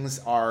things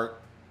are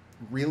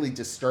really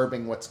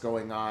disturbing what's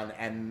going on.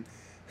 And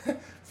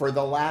for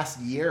the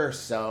last year or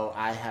so,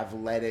 I have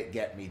let it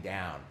get me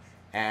down.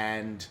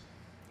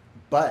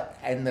 But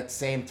at the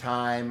same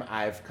time,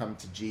 I've come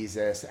to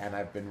Jesus and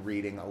I've been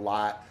reading a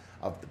lot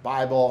of the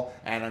Bible,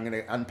 and I'm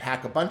going to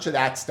unpack a bunch of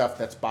that stuff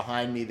that's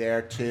behind me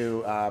there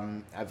too.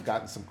 I've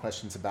gotten some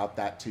questions about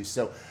that too.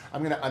 So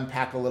I'm going to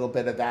unpack a little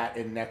bit of that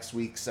in next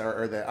week's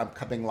or the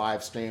upcoming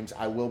live streams.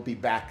 I will be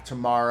back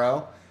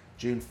tomorrow,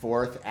 June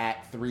 4th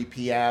at 3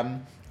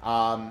 p.m.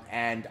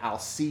 And I'll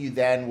see you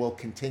then. We'll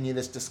continue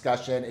this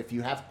discussion. If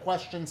you have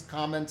questions,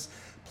 comments,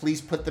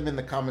 please put them in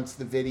the comments of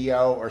the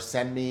video or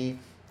send me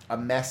a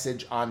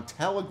message on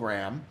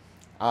Telegram.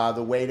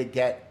 The way to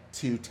get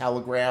to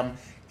Telegram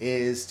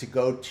is to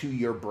go to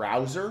your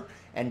browser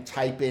and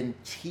type in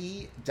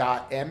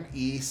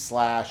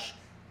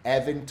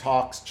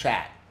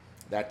t.me/EvanTalksChat.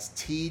 That's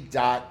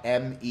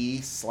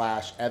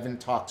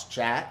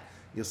t.me/EvanTalksChat.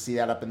 You'll see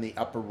that up in the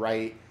upper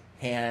right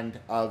hand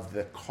of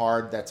the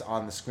card that's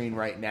on the screen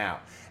right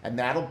now. And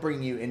that'll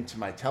bring you into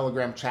my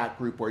Telegram chat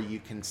group where you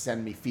can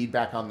send me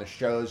feedback on the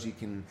shows. You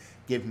can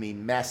give me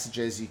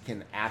messages. You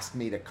can ask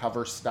me to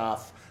cover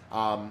stuff,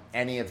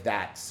 any of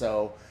that.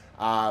 So,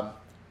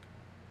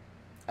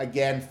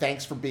 again,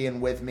 thanks for being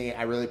with me.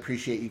 I really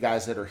appreciate you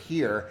guys that are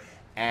here.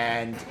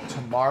 And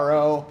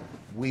tomorrow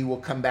we will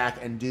come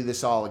back and do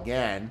this all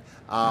again.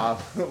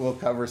 We'll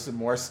cover some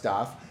more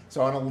stuff.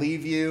 So I want to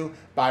leave you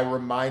by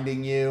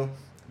reminding you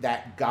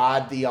that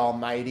God the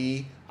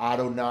Almighty,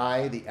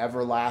 Adonai, the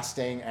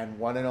everlasting and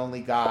one and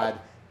only God,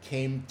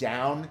 came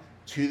down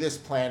to this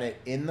planet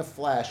in the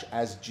flesh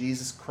as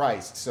Jesus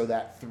Christ, so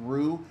that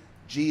through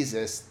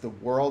Jesus, the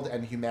world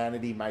and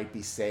humanity might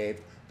be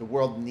saved. The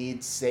world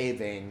needs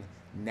saving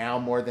now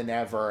more than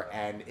ever,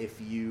 and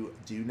if you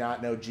do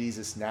not know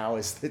Jesus, now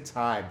is the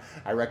time.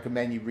 I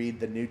recommend you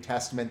read the New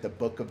Testament, the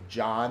book of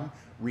John.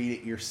 Read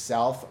it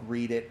yourself,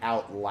 read it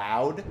out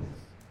loud,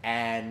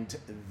 and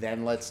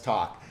then let's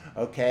talk.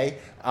 Okay,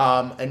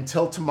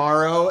 until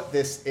tomorrow,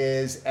 this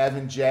is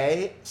Evan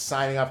J.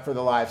 signing up for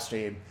the live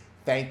stream.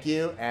 Thank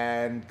you,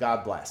 and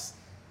God bless.